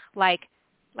periscope, like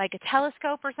a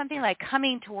telescope or something,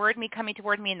 coming toward me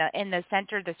in the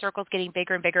center. The circle's getting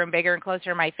bigger and bigger and bigger and closer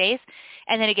to my face,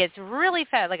 and then it gets really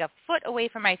fast, like a foot away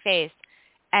from my face.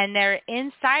 And there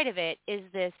inside of it is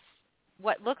this,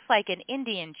 what looks like an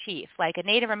Indian chief, like a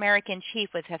Native American chief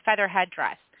with a feather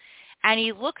headdress. And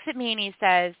he looks at me and he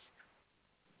says,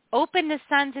 "Open the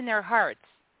suns in their hearts."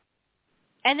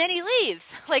 And then he leaves,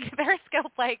 the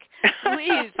periscope,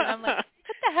 leaves. And I'm like,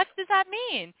 what the heck does that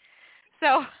mean?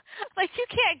 So, you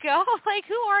can't go.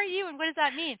 Who are you and what does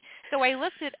that mean? So I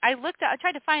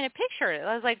tried to find a picture.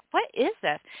 I was like, what is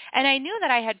this? And I knew that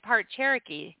I had part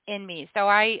Cherokee in me. So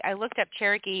I looked up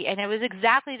Cherokee, and it was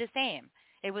exactly the same.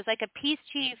 It was like a peace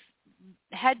chief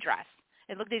headdress.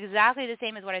 It looked exactly the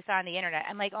same as what I saw on the internet.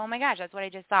 I'm like, oh my gosh, that's what I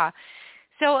just saw.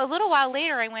 So a little while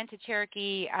later, I went to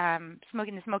Cherokee,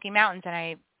 smoking the Smoky Mountains,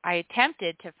 and I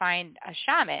attempted to find a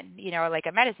shaman, like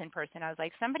a medicine person. I was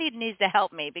like, somebody needs to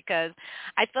help me, because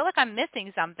I feel like I'm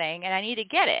missing something and I need to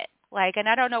get it. And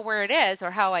I don't know where it is or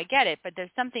how I get it, but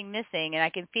there's something missing, and I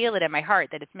can feel it in my heart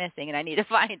that it's missing, and I need to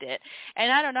find it.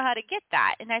 And I don't know how to get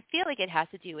that. And I feel like it has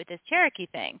to do with this Cherokee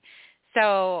thing.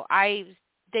 So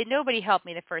nobody helped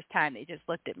me the first time. They just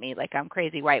looked at me like I'm a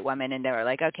crazy white woman, and they were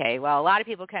like, okay, well, a lot of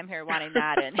people come here wanting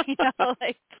that, and,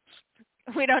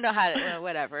 we don't know how to,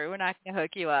 whatever, we're not going to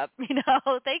hook you up.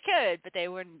 They could, but they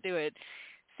wouldn't do it.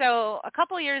 So a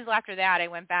couple of years after that, I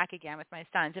went back again with my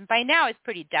sons. And by now it's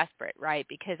pretty desperate, right,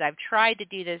 because I've tried to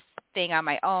do this thing on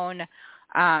my own.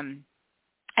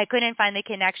 I couldn't find the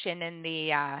connection in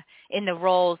the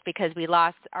roles, because we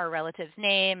lost our relative's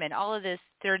name, and all of this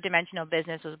third dimensional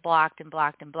business was blocked and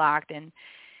blocked and blocked. And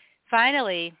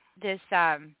finally, this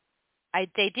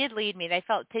they did lead me. They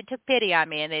took pity on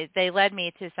me, and they led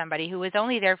me to somebody who was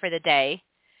only there for the day.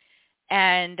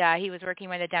 And he was working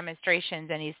with the demonstrations,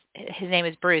 and his name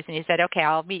is Bruce, and he said, okay,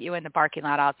 I'll meet you in the parking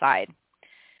lot outside.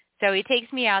 So he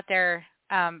takes me out there,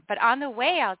 but on the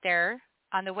way out there,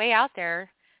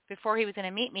 before he was going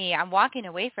to meet me, I'm walking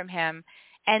away from him,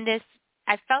 and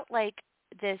I felt like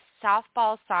this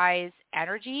softball-size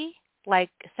energy, like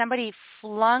somebody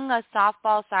flung a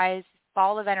softball-size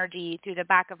ball of energy through the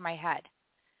back of my head.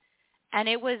 And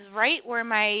it was right where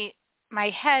my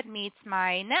head meets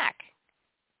my neck,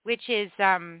 which is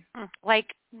like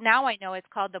now I know it's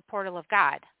called the portal of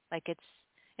God. Like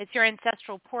it's your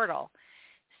ancestral portal.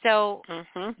 So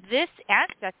this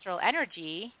ancestral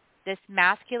energy, this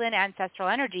masculine ancestral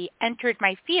energy entered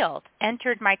my field,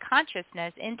 entered my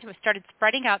consciousness, started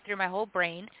spreading out through my whole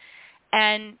brain.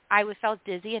 And I felt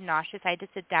dizzy and nauseous. I had to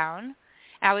sit down.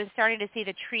 I was starting to see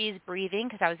the trees breathing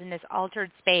because I was in this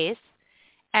altered space.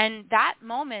 And that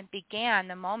moment began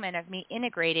the moment of me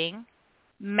integrating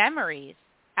memories,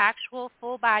 actual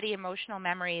full-body emotional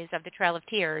memories of the Trail of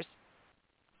Tears,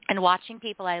 and watching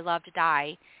people I loved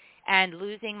die, and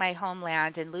losing my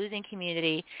homeland, and losing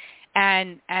community,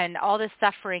 and all the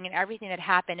suffering and everything that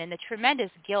happened, and the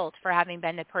tremendous guilt for having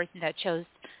been the person that chose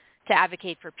to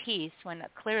advocate for peace when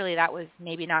clearly that was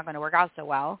maybe not going to work out so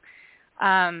well.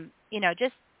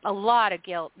 Just a lot of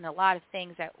guilt and a lot of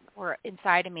things that were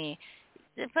inside of me.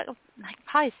 Like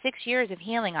probably 6 years of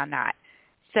healing on that.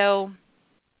 So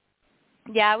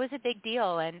yeah, it was a big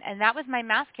deal, and that was my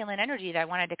masculine energy that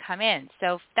wanted to come in.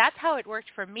 So that's how it worked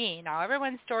for me. Now,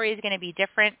 everyone's story is going to be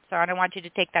different, so I don't want you to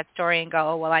take that story and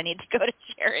go, oh, well, I need to go to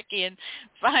Cherokee and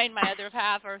find my other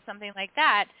half or something like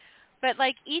that. But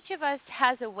like each of us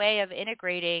has a way of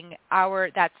integrating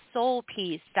that soul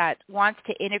piece that wants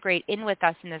to integrate in with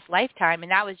us in this lifetime,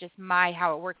 and that was just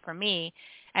how it worked for me.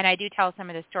 And I do tell some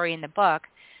of the story in the book.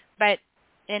 But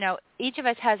each of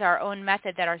us has our own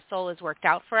method that our soul has worked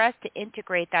out for us to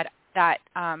integrate that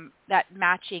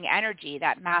matching energy,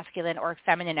 that masculine or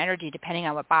feminine energy, depending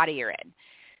on what body you're in.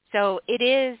 So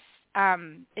it's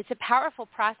a powerful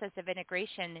process of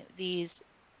integration, these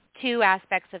two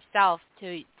aspects of self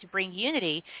to bring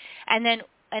unity. And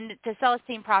the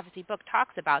Celestine Prophecy book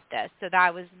talks about this. So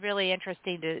that was really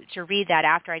interesting to read that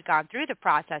after I'd gone through the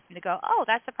process and to go, oh,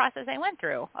 that's the process I went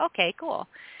through. Okay, cool.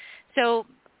 So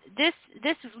this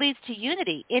leads to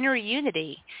unity, inner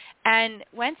unity. And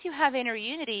once you have inner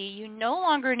unity, you no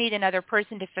longer need another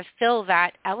person to fulfill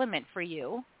that element for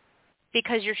you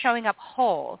because you're showing up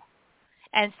whole.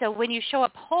 And so when you show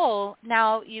up whole,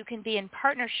 now you can be in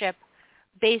partnership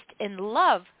based in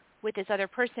love with this other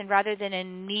person rather than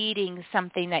in needing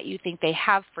something that you think they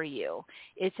have for you.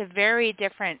 It's a very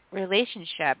different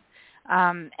relationship.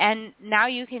 And now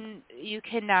you can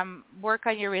work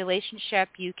on your relationship.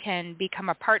 You can become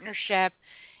a partnership,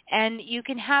 and you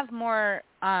can have more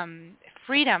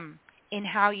freedom in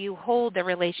how you hold the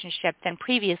relationship than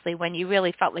previously when you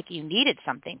really felt like you needed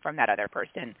something from that other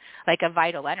person, like a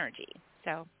vital energy.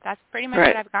 So that's pretty much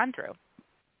what I've gone through.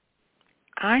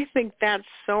 I think that's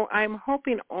so. I'm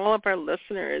hoping all of our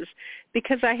listeners,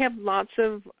 because I have lots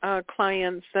of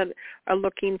clients that are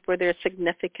looking for their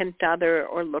significant other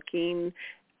or looking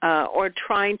or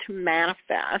trying to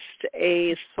manifest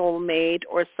a soulmate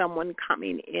or someone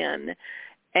coming in.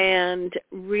 And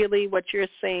really what you're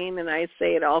saying, and I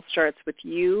say it all starts with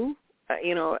you,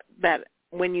 that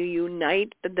when you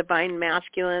unite the divine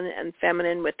masculine and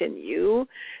feminine within you,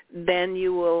 then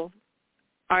you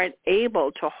aren't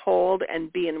able to hold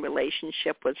and be in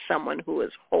relationship with someone who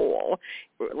is whole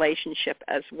relationship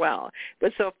as well. But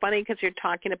it's so funny because you're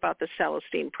talking about the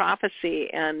Celestine Prophecy,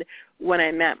 and when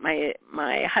I met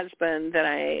my husband that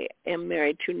I am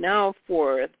married to now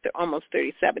for almost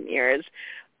 37 years,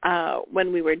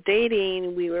 when we were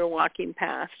dating, we were walking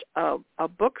past a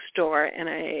bookstore, and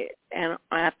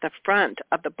at the front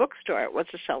of the bookstore was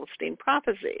the Celestine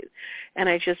Prophecies. And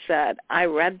I just said, I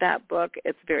read that book.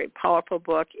 It's a very powerful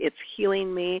book. It's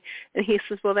healing me. And he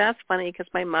says, well, that's funny because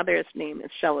my mother's name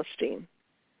is Celestine.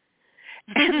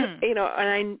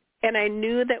 And, and I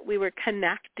knew that we were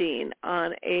connecting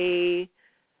on a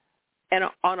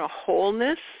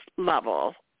wholeness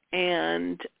level.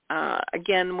 And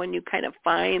again, when you kind of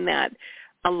find that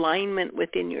alignment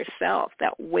within yourself,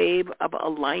 that wave of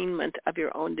alignment of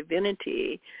your own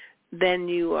divinity, then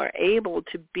you are able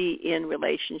to be in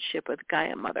relationship with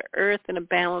Gaia Mother Earth in a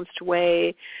balanced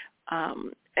way.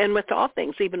 And with all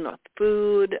things, even with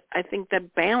food, I think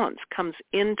that balance comes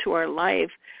into our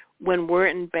life when we're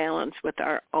in balance with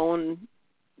our own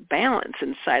balance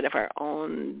inside of our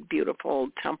own beautiful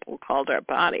temple called our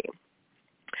body.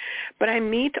 But I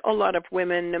meet a lot of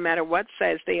women, no matter what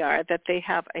size they are, that they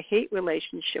have a hate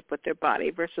relationship with their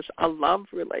body versus a love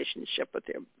relationship with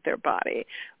their body.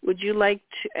 Would you like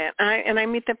to, and I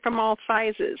meet them from all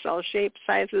sizes, all shapes,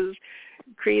 sizes,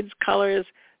 creeds, colors.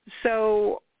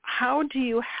 So how do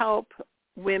you help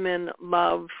women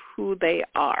love who they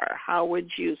are? How would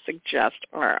you suggest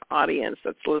our audience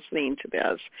that's listening to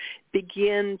this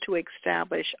begin to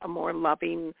establish a more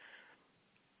loving,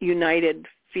 united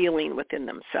feeling within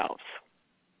themselves?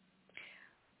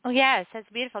 Well, yes, that's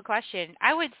a beautiful question.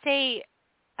 I would say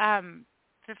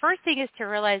the first thing is to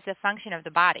realize the function of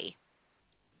the body,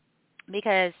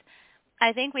 because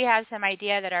I think we have some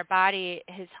idea that our body,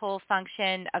 his whole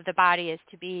function of the body is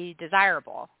to be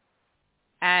desirable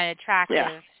and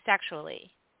attractive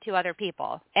sexually to other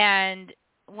people. And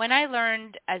when I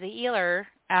learned as a healer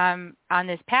on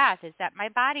this path is that my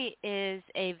body is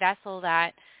a vessel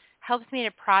that helps me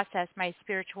to process my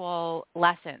spiritual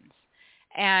lessons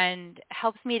and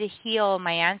helps me to heal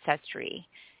my ancestry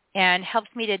and helps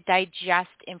me to digest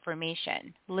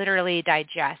information, literally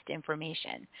digest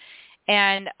information.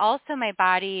 And also my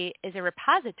body is a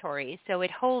repository, so it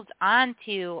holds on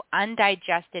to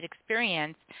undigested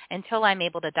experience until I'm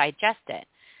able to digest it.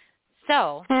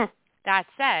 So that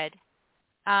said,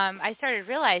 I started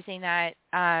realizing that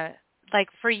like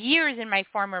for years in my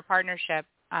former partnership,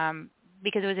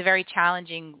 because it was a very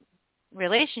challenging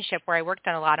relationship where I worked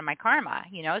on a lot of my karma,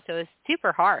 you know, so it was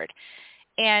super hard.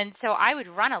 And so I would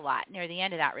run a lot near the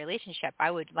end of that relationship.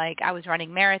 I was running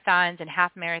marathons and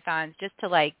half marathons just to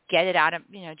like get it out of,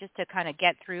 you know, just to kind of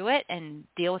get through it and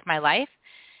deal with my life.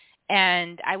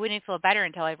 And I wouldn't feel better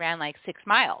until I ran like 6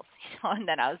 miles, you know, and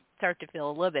then I would start to feel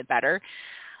a little bit better.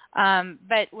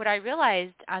 But what I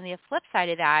realized on the flip side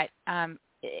of that,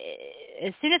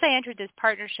 as soon as I entered this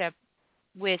partnership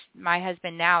with my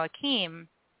husband now, Akeem,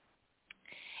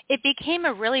 it became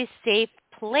a really safe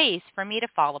place for me to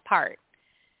fall apart.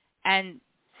 And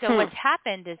so what's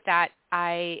happened is that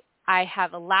I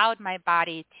have allowed my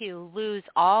body to lose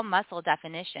all muscle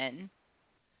definition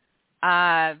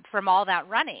from all that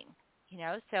running, you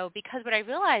know. So because what I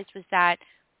realized was that,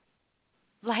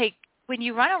 like, when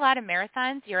you run a lot of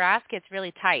marathons, your ass gets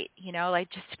really tight, you know,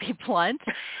 like just to be blunt,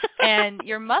 and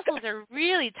your muscles are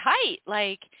really tight,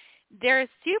 like they're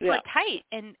super tight,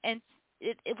 and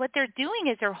what they're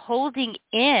doing is they're holding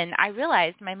in. I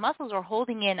realized my muscles were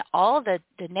holding in all the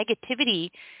negativity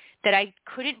that I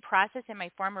couldn't process in my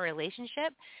former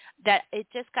relationship, that it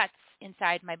just got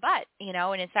inside my butt, you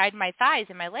know, and inside my thighs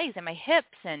and my legs and my hips,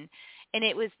 and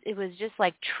it was just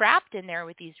like trapped in there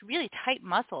with these really tight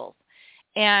muscles.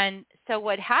 And so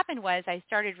what happened was I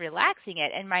started relaxing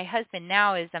it, and my husband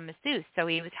now is a masseuse, so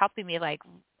he was helping me like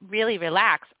really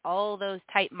relax all those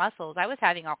tight muscles. I was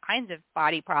having all kinds of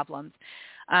body problems,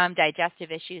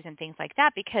 digestive issues and things like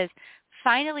that, because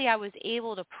finally I was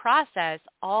able to process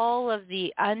all of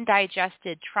the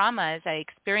undigested traumas I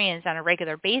experienced on a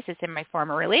regular basis in my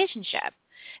former relationship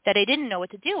that I didn't know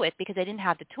what to do with because I didn't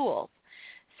have the tools.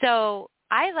 So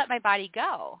I let my body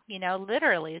go, you know,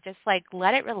 literally just like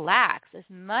let it relax as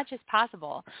much as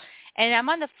possible. And I'm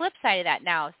on the flip side of that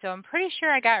now. So I'm pretty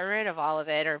sure I got rid of all of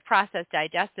it or processed,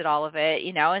 digested all of it,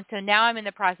 you know, and so now I'm in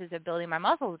the process of building my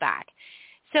muscles back.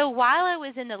 So while I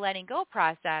was in the letting go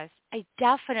process, I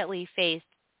definitely faced,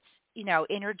 you know,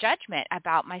 inner judgment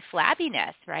about my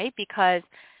flabbiness, right? Because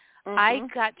I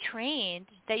got trained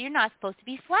that you're not supposed to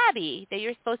be flabby, that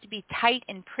you're supposed to be tight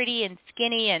and pretty and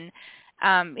skinny and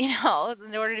you know,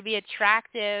 in order to be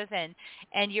attractive,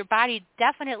 and your body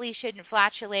definitely shouldn't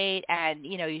flatulate, and,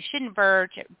 you know, you shouldn't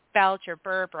belch or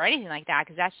burp or anything like that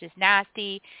because that's just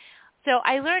nasty. So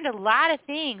I learned a lot of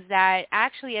things that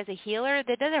actually as a healer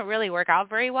that doesn't really work out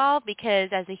very well, because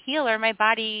as a healer my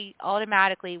body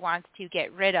automatically wants to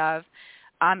get rid of,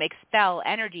 expel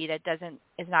energy that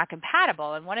is not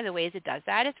compatible. And one of the ways it does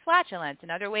that is flatulence.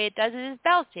 Another way it does it is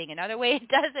belching. Another way it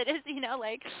does it is, you know,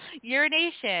 like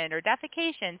urination or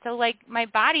defecation. So like my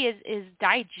body is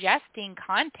digesting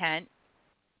content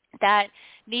that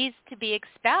needs to be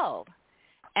expelled.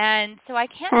 And so I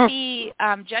can't be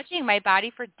judging my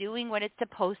body for doing what it's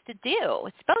supposed to do.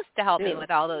 It's supposed to help me with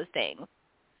all those things.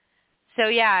 So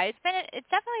yeah, it's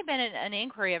definitely been an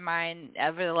inquiry of mine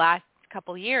over the last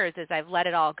couple years as I've let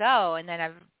it all go, and then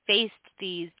I've faced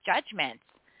these judgments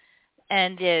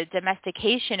and the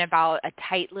domestication about a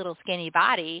tight little skinny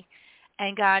body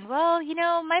and gone, well, you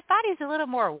know, my body's a little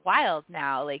more wild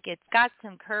now. Like it's got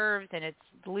some curves and it's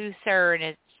looser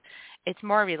and it's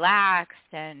more relaxed,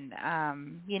 and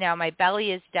you know, my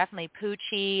belly is definitely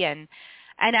poochy, and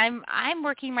And I'm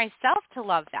working myself to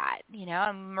love that.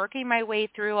 I'm working my way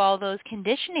through all those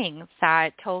conditionings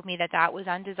that told me that was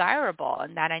undesirable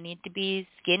and that I need to be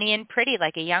skinny and pretty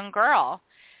like a young girl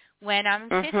when I'm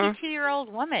a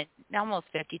 52-year-old woman, almost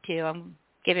 52. I'm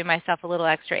giving myself a little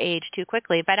extra age too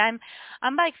quickly, but I'm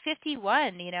like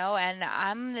 51, and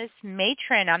I'm this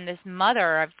matron. I'm this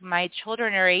mother. My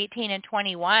children are 18 and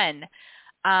 21.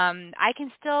 I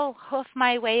can still hoof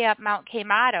my way up Mount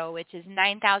Quemado, which is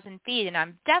 9,000 feet, and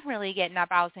I'm definitely getting up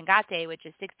Alcengate, which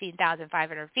is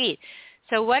 16,500 feet.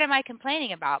 So what am I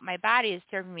complaining about? My body is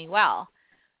serving me well.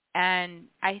 And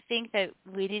I think that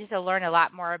we need to learn a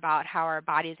lot more about how our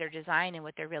bodies are designed and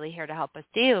what they're really here to help us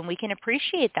do, and we can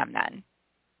appreciate them then.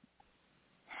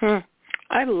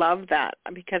 I love that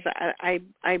because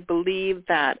I believe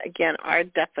that, again, our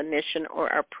definition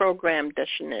or our program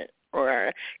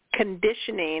or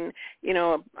conditioning,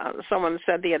 someone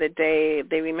said the other day,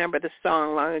 they remember the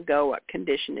song long ago, what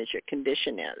condition is your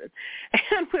condition in?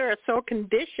 And we're so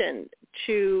conditioned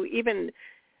to even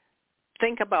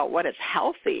think about what is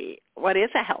healthy, what is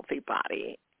a healthy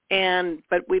body.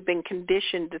 But we've been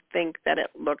conditioned to think that it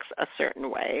looks a certain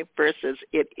way versus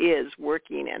it is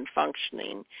working and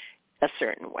functioning a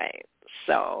certain way.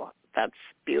 So that's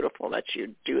beautiful that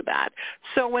you do that.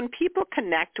 So when people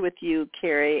connect with you,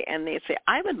 Kerri, and they say,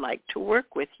 I would like to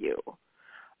work with you,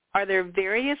 are there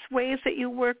various ways that you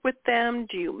work with them?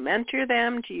 Do you mentor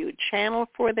them? Do you channel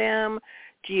for them?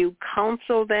 Do you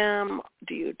counsel them?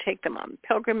 Do you take them on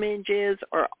pilgrimages,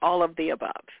 or all of the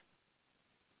above?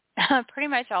 Pretty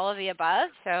much all of the above.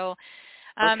 So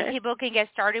people can get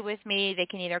started with me. They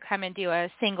can either come and do a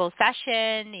single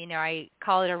session. I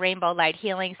call it a rainbow light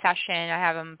healing session. I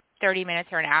have them 30 minutes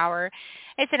or an hour.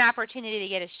 It's an opportunity to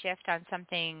get a shift on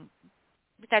something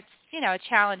that's, a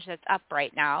challenge that's up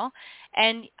right now.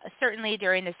 And certainly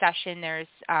during the session, there's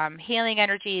healing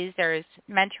energies. There's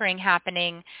mentoring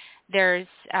happening. There's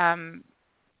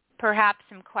perhaps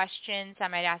some questions. I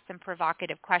might ask some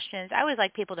provocative questions. I always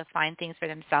like people to find things for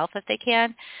themselves if they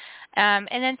can. And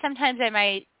then sometimes I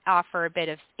might offer a bit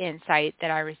of insight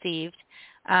that I received.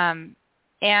 So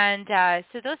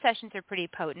those sessions are pretty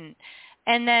potent.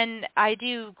 And then I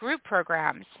do group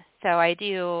programs. So I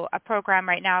do a program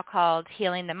right now called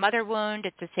Healing the Mother Wound.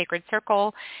 It's a sacred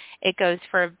circle. It goes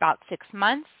for about 6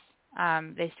 months.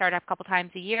 They start up a couple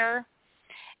times a year.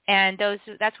 And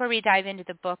that's where we dive into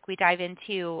the book. We dive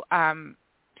into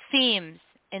themes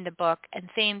in the book and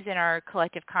themes in our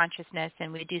collective consciousness,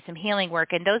 and we do some healing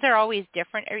work. And those are always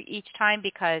different each time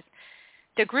because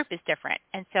the group is different.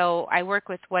 And so I work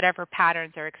with whatever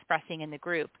patterns are expressing in the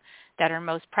group that are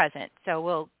most present. So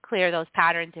we'll clear those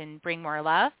patterns and bring more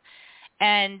love.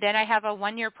 And then I have a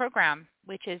 1-year program,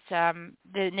 which is the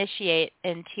initiate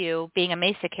into being a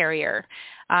mesa carrier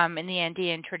in the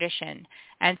Andean tradition.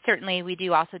 And certainly we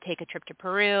do also take a trip to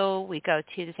Peru. We go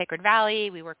to the Sacred Valley.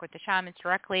 We work with the shamans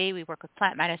directly. We work with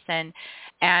plant medicine.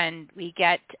 And we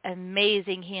get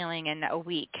amazing healing in a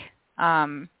week.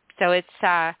 So it's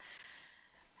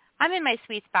I'm in my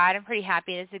sweet spot. I'm pretty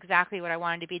happy. It's exactly what I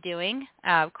wanted to be doing.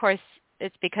 Of course,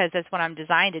 it's because that's what I'm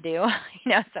designed to do.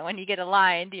 So when you get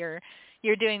aligned, you're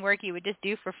doing work you would just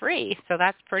do for free. So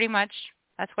that's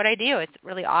what I do. It's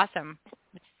really awesome.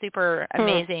 It's super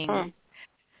amazing.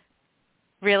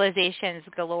 Realizations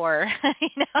galore.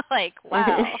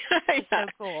 Wow. It's so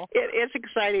cool. It's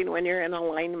exciting when you're in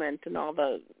alignment and all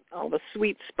the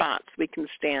sweet spots we can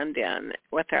stand in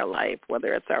with our life,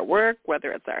 whether it's our work,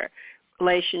 whether it's our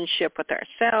relationship with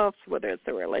ourselves, whether it's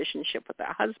a relationship with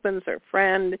our husbands or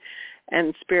friend.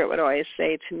 And Spirit would always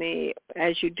say to me,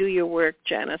 as you do your work,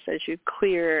 Janice, as you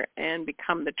clear and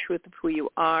become the truth of who you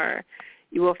are,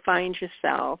 you will find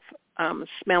yourself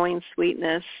smelling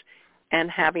sweetness and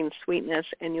having sweetness,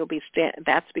 and you'll be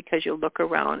that's because you'll look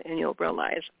around and you'll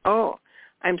realize, oh,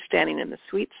 I'm standing in the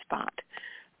sweet spot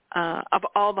of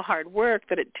all the hard work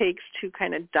that it takes to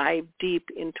kind of dive deep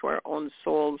into our own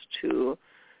souls to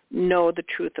know the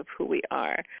truth of who we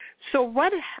are. So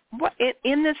what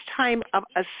in this time of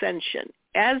ascension,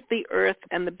 as the earth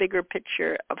and the bigger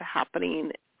picture of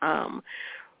happening,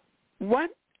 what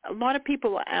a lot of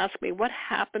people will ask me, what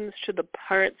happens to the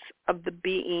parts of the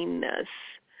beingness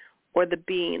or the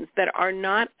beings that are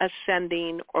not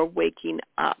ascending or waking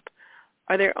up?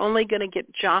 Are they only going to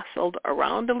get jostled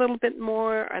around a little bit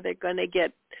more? Are they going to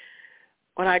get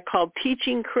what I call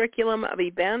teaching curriculum of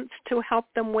events to help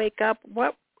them wake up?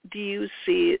 What do you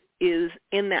see is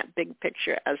in that big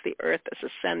picture as the earth is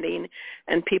ascending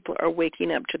and people are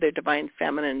waking up to their divine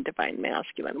feminine, divine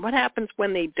masculine? What happens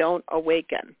when they don't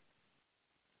awaken?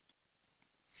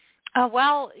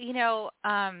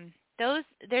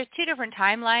 There's 2 different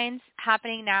timelines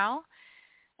happening now.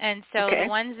 And so the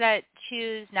ones that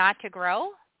choose not to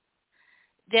grow,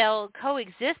 they'll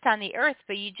coexist on the earth,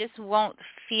 but you just won't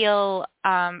feel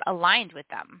aligned with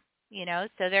them,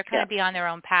 So they're going to be on their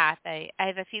own path. I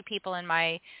have a few people in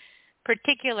my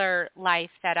particular life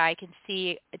that I can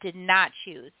see did not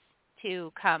choose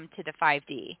to come to the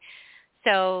 5D.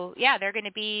 So, they're going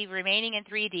to be remaining in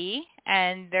 3D,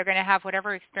 and they're going to have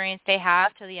whatever experience they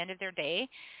have till the end of their day,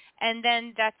 and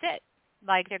then that's it.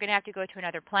 Like, they're going to have to go to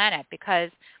another planet because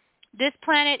this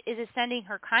planet is ascending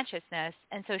her consciousness,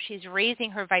 and so she's raising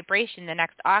her vibration the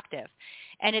next octave.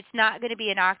 And it's not going to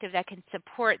be an octave that can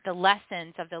support the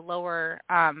lessons of the lower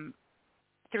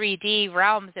 3D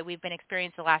realms that we've been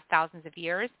experiencing the last thousands of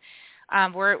years.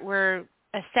 We're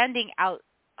ascending out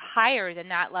higher than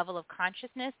that level of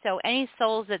consciousness. So any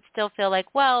souls that still feel like,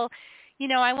 I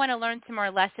want to learn some more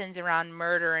lessons around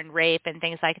murder and rape and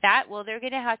things like that, well, they're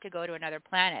going to have to go to another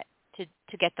planet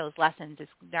to get those lessons. It's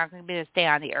not going to be to stay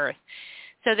on the earth.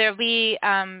 So there'll be,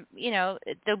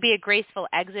 there'll be a graceful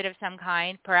exit of some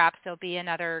kind. Perhaps there'll be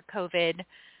another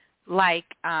COVID-like,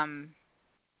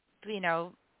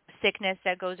 sickness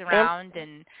that goes around,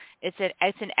 and it's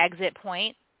an exit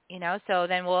point. So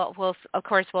then we'll of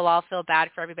course we'll all feel bad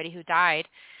for everybody who died,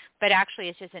 but actually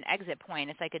it's just an exit point.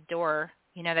 It's like a door,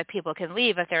 that people can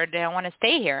leave if they don't want to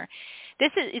stay here.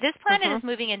 This planet is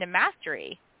moving into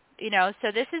mastery.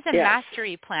 So this is a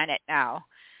mastery planet now.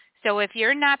 So if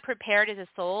you're not prepared as a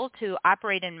soul to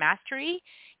operate in mastery,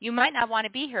 you might not want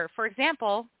to be here. For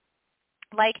example,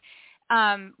 like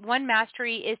one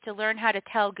mastery is to learn how to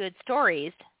tell good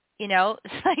stories,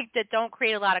 like that don't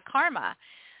create a lot of karma.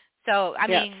 So, I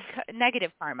mean,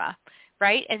 negative karma,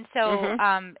 right? And so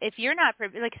if you're not,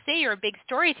 like say you're a big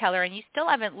storyteller and you still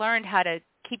haven't learned how to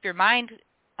keep your mind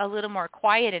a little more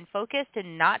quiet and focused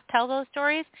and not tell those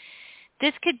stories,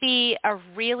 this could be a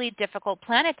really difficult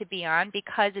planet to be on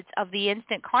because it's of the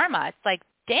instant karma. It's like,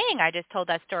 dang, I just told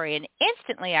that story, and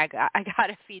instantly I got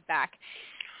a feedback.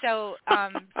 So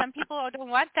some people don't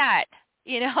want that.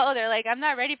 They're like, I'm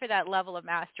not ready for that level of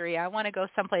mastery. I want to go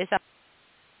someplace else,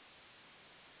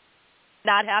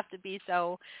 not have to be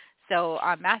so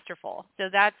masterful. So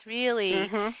that's really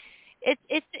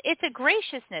it's a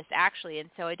graciousness actually,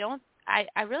 and so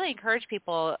I really encourage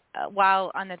people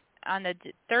while on the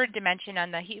third dimension,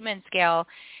 on the human scale,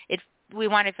 we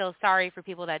want to feel sorry for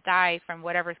people that die from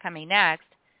whatever's coming next.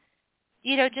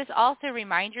 Just also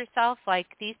remind yourself, like,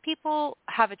 these people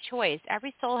have a choice.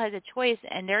 Every soul has a choice,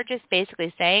 and they're just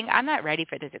basically saying, I'm not ready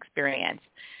for this experience.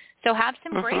 So have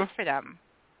some grace for them.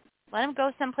 Let them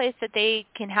go someplace that they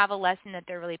can have a lesson that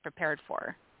they're really prepared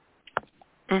for.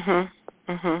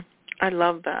 I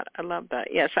love that.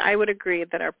 Yes, I would agree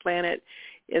that our planet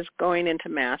is going into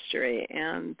mastery,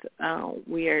 and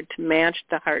we are to match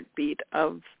the heartbeat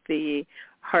of the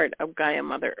heart of Gaia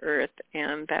Mother Earth,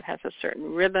 and that has a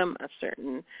certain rhythm, a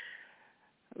certain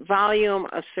volume,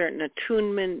 a certain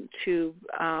attunement to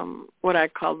what I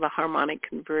call the harmonic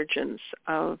convergence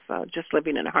of just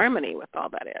living in harmony with all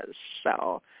that is.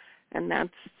 So, and that's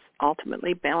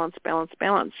ultimately balance.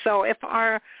 So if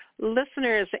our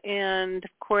listeners, and of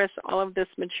course all of this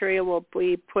material will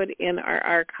be put in our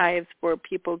archives for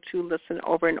people to listen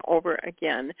over and over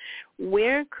again,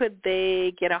 where could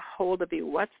they get a hold of you?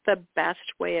 What's the best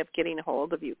way of getting a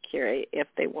hold of you, Kerri, if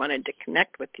they wanted to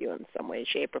connect with you in some way,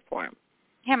 shape, or form?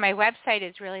 Yeah, my website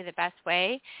is really the best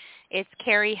way. It's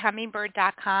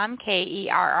KerriHummingbird.com,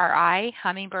 Kerri,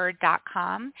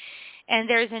 Hummingbird.com. And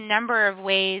there's a number of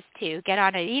ways to get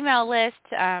on an email list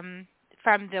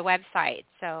from the website.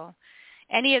 So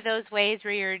any of those ways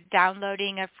where you're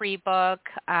downloading a free book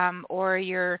or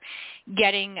you're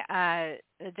getting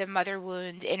the Mother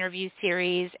Wound interview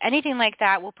series, anything like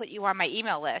that will put you on my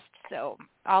email list. So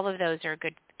all of those are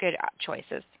good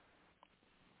choices.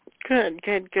 Good.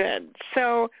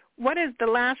 So what is the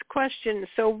last question?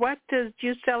 So what do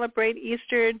you celebrate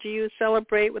Easter? Do you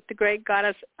celebrate with the great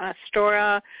goddess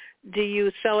Astora? Do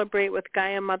you celebrate with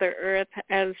Gaia Mother Earth,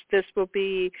 as this will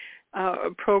be a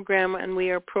program, and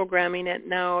we are programming it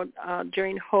now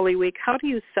during Holy Week? How do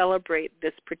you celebrate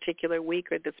this particular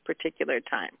week or this particular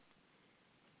time?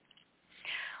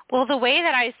 Well, the way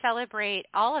that I celebrate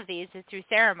all of these is through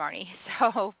ceremony.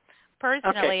 So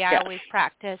personally, I always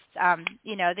practice,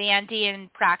 the Andean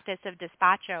practice of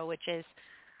despacho, which is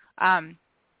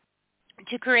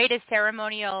to create a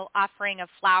ceremonial offering of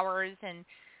flowers and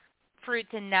fruits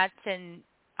and nuts and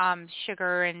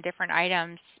sugar and different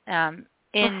items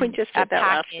in we just did that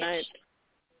last night.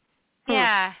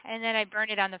 Yeah, and then I burn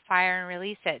it on the fire and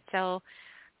release it. So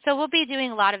we'll be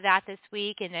doing a lot of that this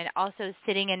week, and then also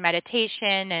sitting in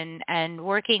meditation and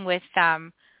working with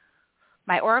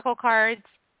my oracle cards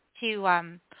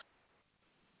to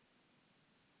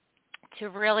to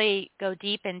really go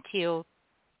deep into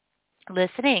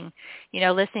listening,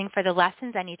 listening for the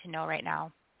lessons I need to know right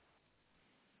now.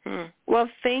 Well,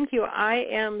 thank you. I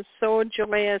am so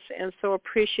joyous and so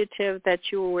appreciative that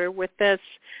you were with us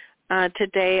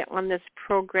today on this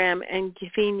program and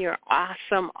giving your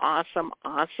awesome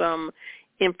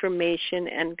information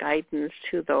and guidance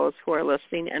to those who are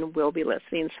listening and will be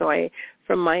listening. So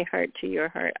from my heart to your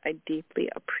heart, I deeply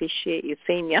appreciate you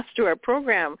saying yes to our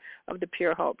program of the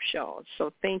Pure Hope Show.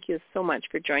 So thank you so much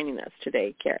for joining us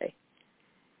today, Kerri.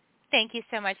 Thank you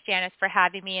so much, Janice, for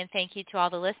having me, and thank you to all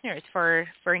the listeners for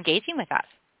engaging with us.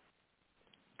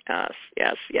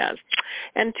 Yes.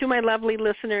 And to my lovely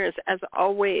listeners, as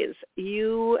always,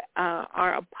 you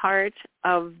are a part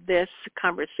of this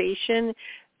conversation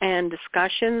and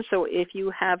discussion. So if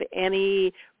you have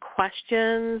any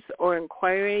questions or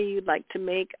inquiry you'd like to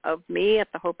make of me at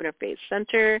the Hope Interfaith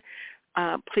Center,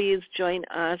 please join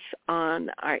us on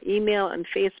our email and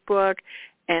Facebook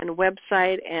and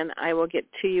website, and I will get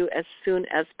to you as soon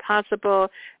as possible,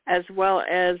 as well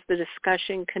as the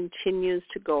discussion continues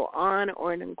to go on,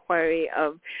 or an inquiry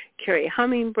of Kerri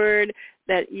Hummingbird,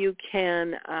 that you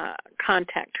can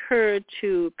contact her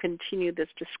to continue this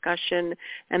discussion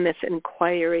and this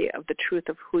inquiry of the truth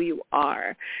of who you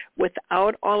are.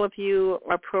 Without all of you,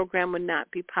 our program would not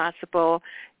be possible.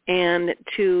 And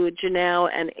to Janelle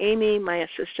and Amy, my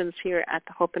assistants here at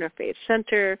the Hope Interfaith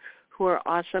Center, who are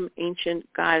awesome ancient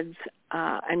gods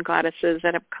and goddesses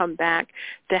that have come back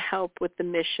to help with the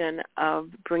mission of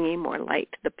bringing more light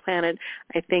to the planet,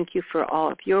 I thank you for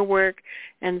all of your work.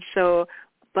 And so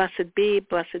blessed be,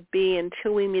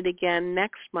 until we meet again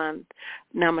next month.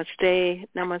 Namaste,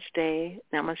 namaste,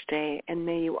 namaste, and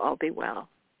may you all be well.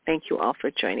 Thank you all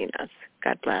for joining us.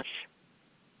 God bless.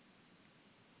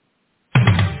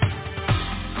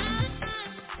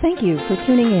 Thank you for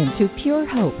tuning in to Pure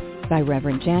Hope by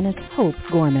Reverend Janice Hope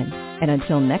Gorman. And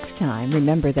until next time,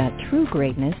 remember that true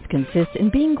greatness consists in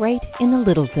being great in the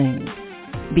little things.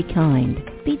 Be kind,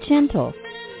 be gentle,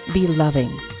 be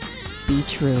loving, be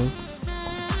true.